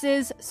ancient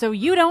sources so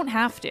you don't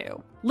have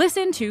to.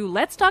 Listen to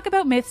Let's Talk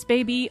About Myths,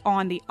 Baby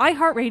on the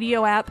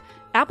iHeartRadio app,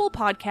 Apple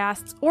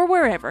Podcasts, or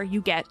wherever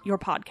you get your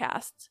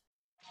podcasts.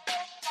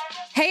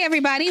 Hey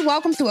everybody,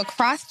 welcome to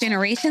Across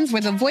Generations,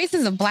 where the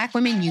voices of Black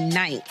women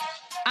unite.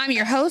 I'm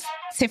your host,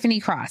 Tiffany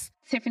Cross.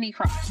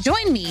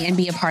 Join me and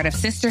be a part of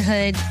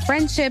sisterhood,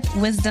 friendship,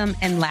 wisdom,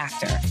 and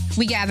laughter.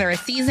 We gather a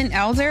seasoned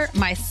elder,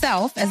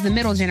 myself as the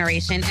middle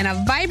generation, and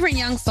a vibrant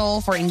young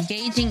soul for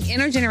engaging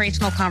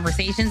intergenerational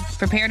conversations.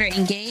 Prepare to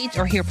engage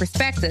or hear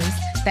perspectives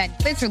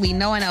that literally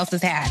no one else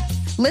has had.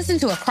 Listen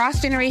to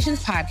Across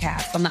Generations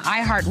podcast on the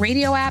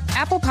iHeartRadio app,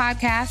 Apple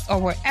Podcasts, or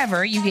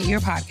wherever you get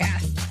your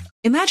podcasts.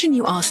 Imagine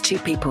you ask two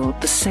people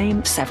the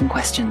same 7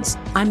 questions.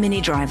 I'm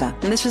Minnie Driver,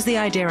 and this was the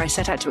idea I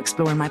set out to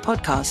explore in my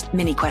podcast,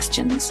 Minnie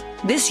Questions.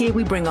 This year,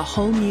 we bring a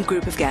whole new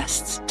group of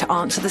guests to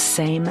answer the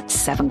same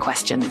 7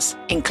 questions,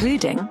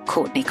 including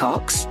Courtney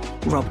Cox,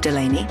 Rob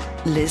Delaney,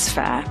 Liz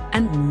Phair,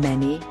 and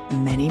many,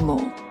 many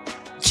more.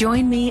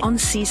 Join me on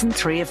Season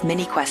 3 of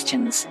Minnie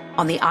Questions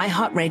on the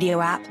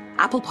iHeartRadio app,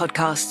 Apple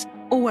Podcasts,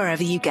 or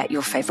wherever you get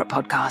your favorite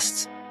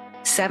podcasts.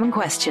 7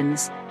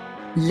 questions,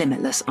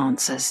 limitless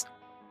answers.